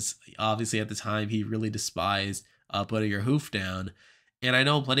 as obviously at the time he really despised putting your hoof down. And I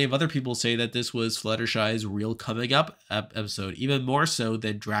know plenty of other people say that this was Fluttershy's real coming up episode, even more so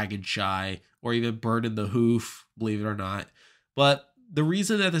than Dragon Shy or even Bird in the Hoof, believe it or not. But the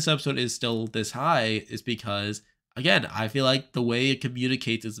reason that this episode is still this high is because, again, I feel like the way it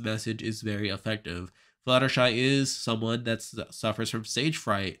communicates its message is very effective. Fluttershy is someone that suffers from stage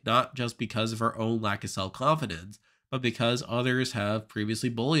fright, not just because of her own lack of self-confidence, but because others have previously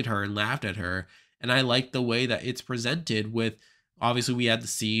bullied her and laughed at her. And I like the way that it's presented with, obviously we had the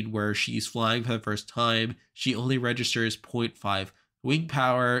scene where she's flying for the first time. She only registers 0.5 wing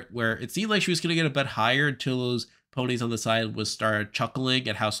power, where it seemed like she was going to get a bit higher until those ponies on the side was started chuckling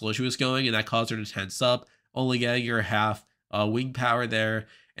at how slow she was going, and that caused her to tense up, only getting her half wing power there.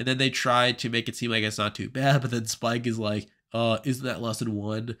 And then they tried to make it seem like it's not too bad, but then Spike is like, isn't that lesson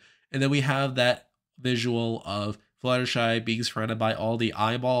 1? And then we have that visual of Fluttershy being surrounded by all the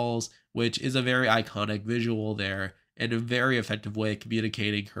eyeballs, which is a very iconic visual there, and a very effective way of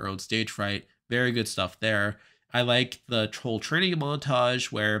communicating her own stage fright. Very good stuff there. I like the whole training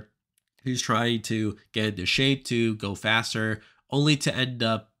montage where he's trying to get into shape to go faster, only to end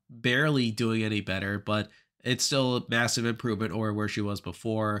up barely doing any better, but it's still a massive improvement over where she was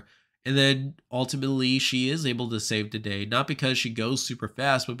before. And then ultimately she is able to save the day, not because she goes super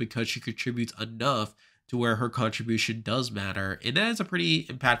fast, but because she contributes enough to where her contribution does matter. And that is a pretty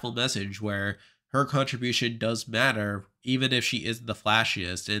impactful message where her contribution does matter, even if she isn't the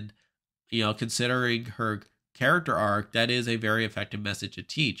flashiest. And, you know, considering her character arc, that is a very effective message to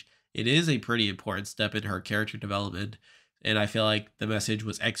teach. It is a pretty important step in her character development, and I feel like the message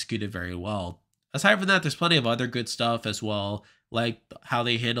was executed very well. Aside from that, there's plenty of other good stuff as well, like how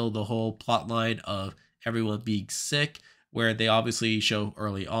they handle the whole plot line of everyone being sick, where they obviously show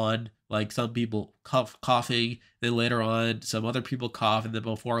early on, like some people coughing, then later on some other people cough, and then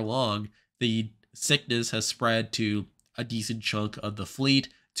before long, the sickness has spread to a decent chunk of the fleet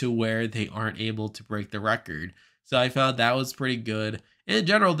to where they aren't able to break the record. So I found that was pretty good. In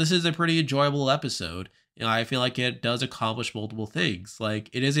general, this is a pretty enjoyable episode. You know, I feel like it does accomplish multiple things. Like,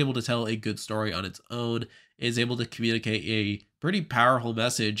 it is able to tell a good story on its own. It is able to communicate a pretty powerful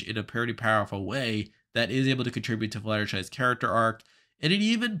message in a pretty powerful way that is able to contribute to Fluttershy's character arc. And it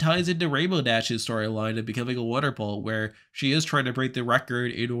even ties into Rainbow Dash's storyline of becoming a Wonderbolt, where she is trying to break the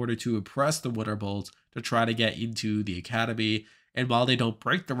record in order to impress the Wonderbolts to try to get into the academy. And while they don't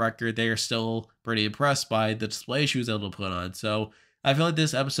break the record, they are still pretty impressed by the display she was able to put on. So I feel like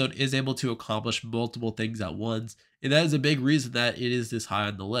this episode is able to accomplish multiple things at once, and that is a big reason that it is this high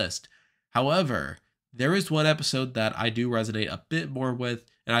on the list. However, there is one episode that I do resonate a bit more with,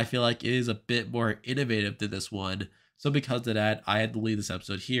 and I feel like it is a bit more innovative than this one. So because of that, I had to leave this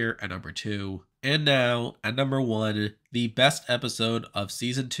episode here at number 2. And now, at number 1, the best episode of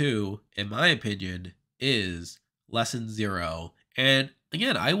season 2, in my opinion, is Lesson 0. And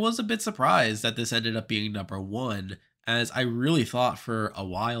again, I was a bit surprised that this ended up being number 1, as I really thought for a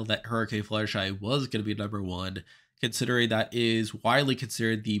while that Hurricane Fluttershy was going to be number 1, considering that is widely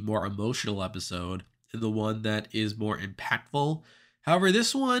considered the more emotional episode and the one that is more impactful. However,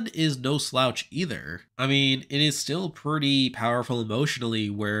 this one is no slouch either. I mean, it is still pretty powerful emotionally,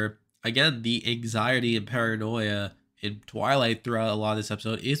 where, again, the anxiety and paranoia in Twilight throughout a lot of this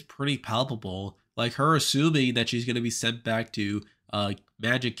episode is pretty palpable. Like her assuming that she's going to be sent back to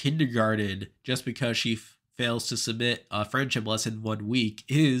magic kindergarten just because she fails to submit a friendship lesson 1 week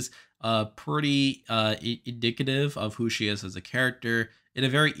is pretty indicative of who she is as a character, and a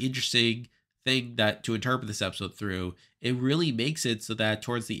very interesting thing that to interpret this episode through. It really makes it so that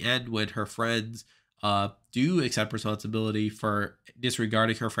towards the end, when her friends do accept responsibility for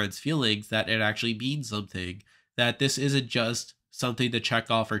disregarding her friends' feelings, that it actually means something. That this isn't just something to check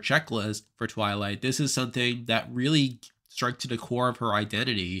off her checklist for Twilight. This is something that really strikes to the core of her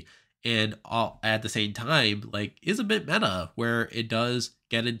identity, and at the same time, like, is a bit meta, where it does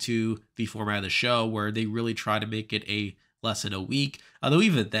get into the format of the show where they really try to make it a lesson a week. Although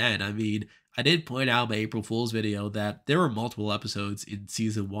even then, I mean, I did point out in my April Fool's video that there were multiple episodes in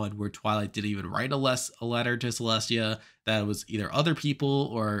season 1 where Twilight didn't even write a letter to Celestia, that was either other people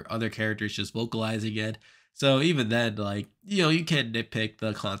or other characters just vocalizing it. So even then, like, you can nitpick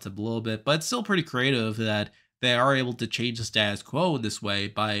the concept a little bit, but it's still pretty creative that they are able to change the status quo in this way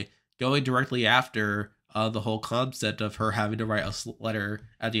by going directly after the whole concept of her having to write a letter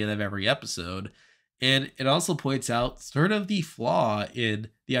at the end of every episode. And it also points out sort of the flaw in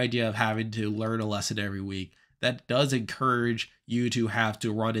the idea of having to learn a lesson every week. That does encourage you to have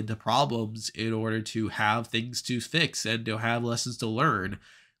to run into problems in order to have things to fix and to have lessons to learn.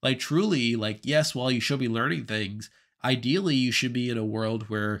 Like, truly, like, yes, while you should be learning things, ideally you should be in a world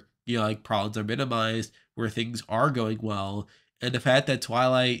where, like, problems are minimized, where things are going well. And the fact that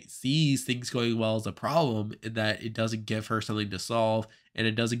Twilight sees things going well as a problem, and that it doesn't give her something to solve, and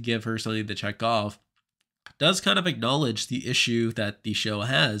it doesn't give her something to check off, does kind of acknowledge the issue that the show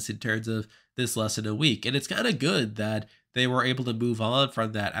has in terms of this lesson a week. And it's kind of good that they were able to move on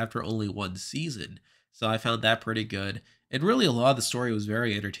from that after only 1 season. So I found that pretty good. And really, a lot of the story was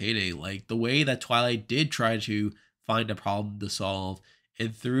very entertaining. Like, the way that Twilight did try to find a problem to solve,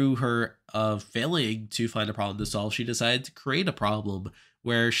 and through her failing to find a problem to solve, she decided to create a problem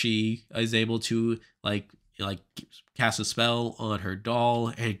where she is able to like cast a spell on her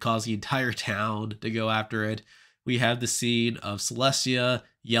doll and cause the entire town to go after it. We have the scene of Celestia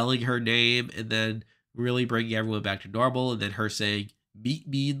yelling her name and then really bringing everyone back to normal, and then her saying, "Meet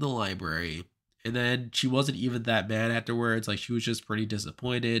me in the library." And then she wasn't even that mad afterwards. Like, she was just pretty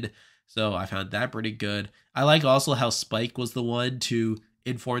disappointed. So I found that pretty good. I like also how Spike was the one to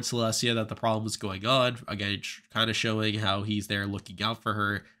inform Celestia that the problem was going on. Again, kind of showing how he's there looking out for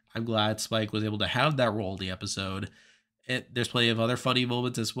her. I'm glad Spike was able to have that role in the episode. There's plenty of other funny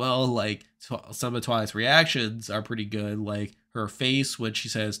moments as well. Like, some of Twilight's reactions are pretty good. Like her face when she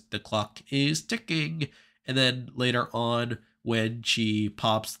says the clock is ticking. And then later on when she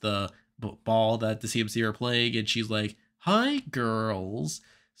pops the ball that the CMC are playing and she's like, "Hi, girls."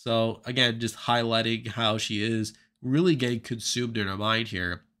 So again, just highlighting how she is really getting consumed in her mind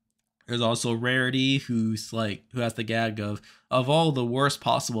here. There's also Rarity, who has the gag of all the worst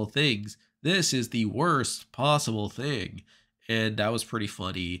possible things, this is the worst possible thing. And that was pretty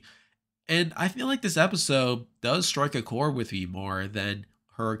funny. And I feel like this episode does strike a chord with me more than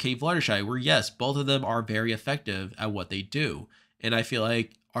Hurricane Fluttershy, where yes, both of them are very effective at what they do. And I feel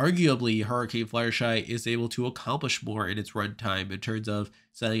like arguably Hurricane Fluttershy is able to accomplish more in its runtime in terms of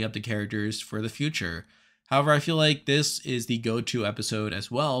setting up the characters for the future. However, I feel like this is the go-to episode as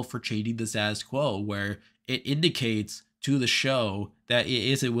well for changing the status quo, where it indicates to the show that it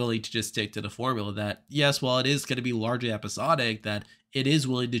isn't willing to just stick to the formula, that yes, while it is going to be largely episodic, that it is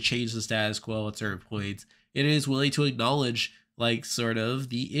willing to change the status quo at certain points. It is willing to acknowledge sort of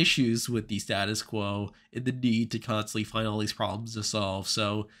the issues with the status quo and the need to constantly find all these problems to solve.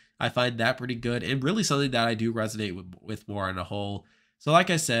 So I find that pretty good, and really something that I do resonate with more on a whole. So like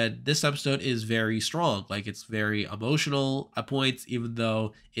I said, this episode is very strong. Like, it's very emotional at points, even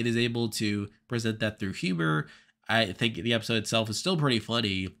though it is able to present that through humor. I think the episode itself is still pretty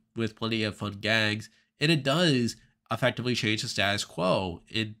funny with plenty of fun gags, and it does effectively change the status quo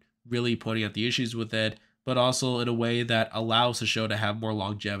in really pointing out the issues with it, but also in a way that allows the show to have more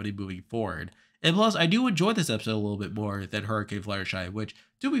longevity moving forward. And plus, I do enjoy this episode a little bit more than Hurricane Fluttershy, which,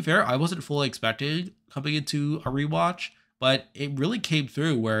 to be fair, I wasn't fully expecting coming into a rewatch, but it really came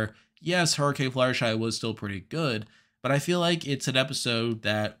through where, yes, Hurricane Fluttershy was still pretty good, but I feel like it's an episode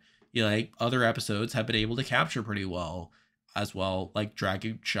that, like other episodes have been able to capture pretty well as well, like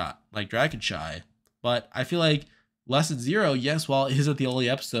Dragon Shot, like Dragon Shy. But I feel like Lesson Zero, yes, while it isn't the only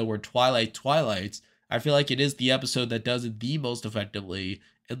episode where Twilights, I feel like it is the episode that does it the most effectively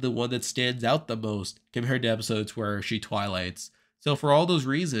and the one that stands out the most compared to episodes where she twilights. So for all those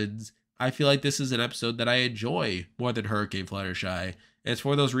reasons, I feel like this is an episode that I enjoy more than Hurricane Fluttershy. And it's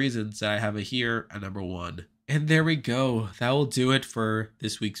for those reasons that I have it here at number 1. And there we go. That will do it for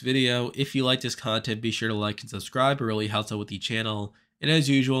this week's video. If you like this content, be sure to like and subscribe. It really helps out with the channel. And as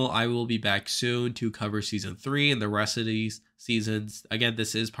usual, I will be back soon to cover season 3 and the rest of these seasons. Again,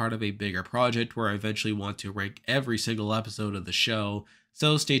 this is part of a bigger project where I eventually want to rank every single episode of the show.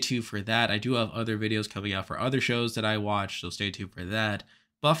 So stay tuned for that. I do have other videos coming out for other shows that I watch, so stay tuned for that.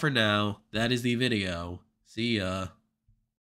 But for now, that is the video. See ya.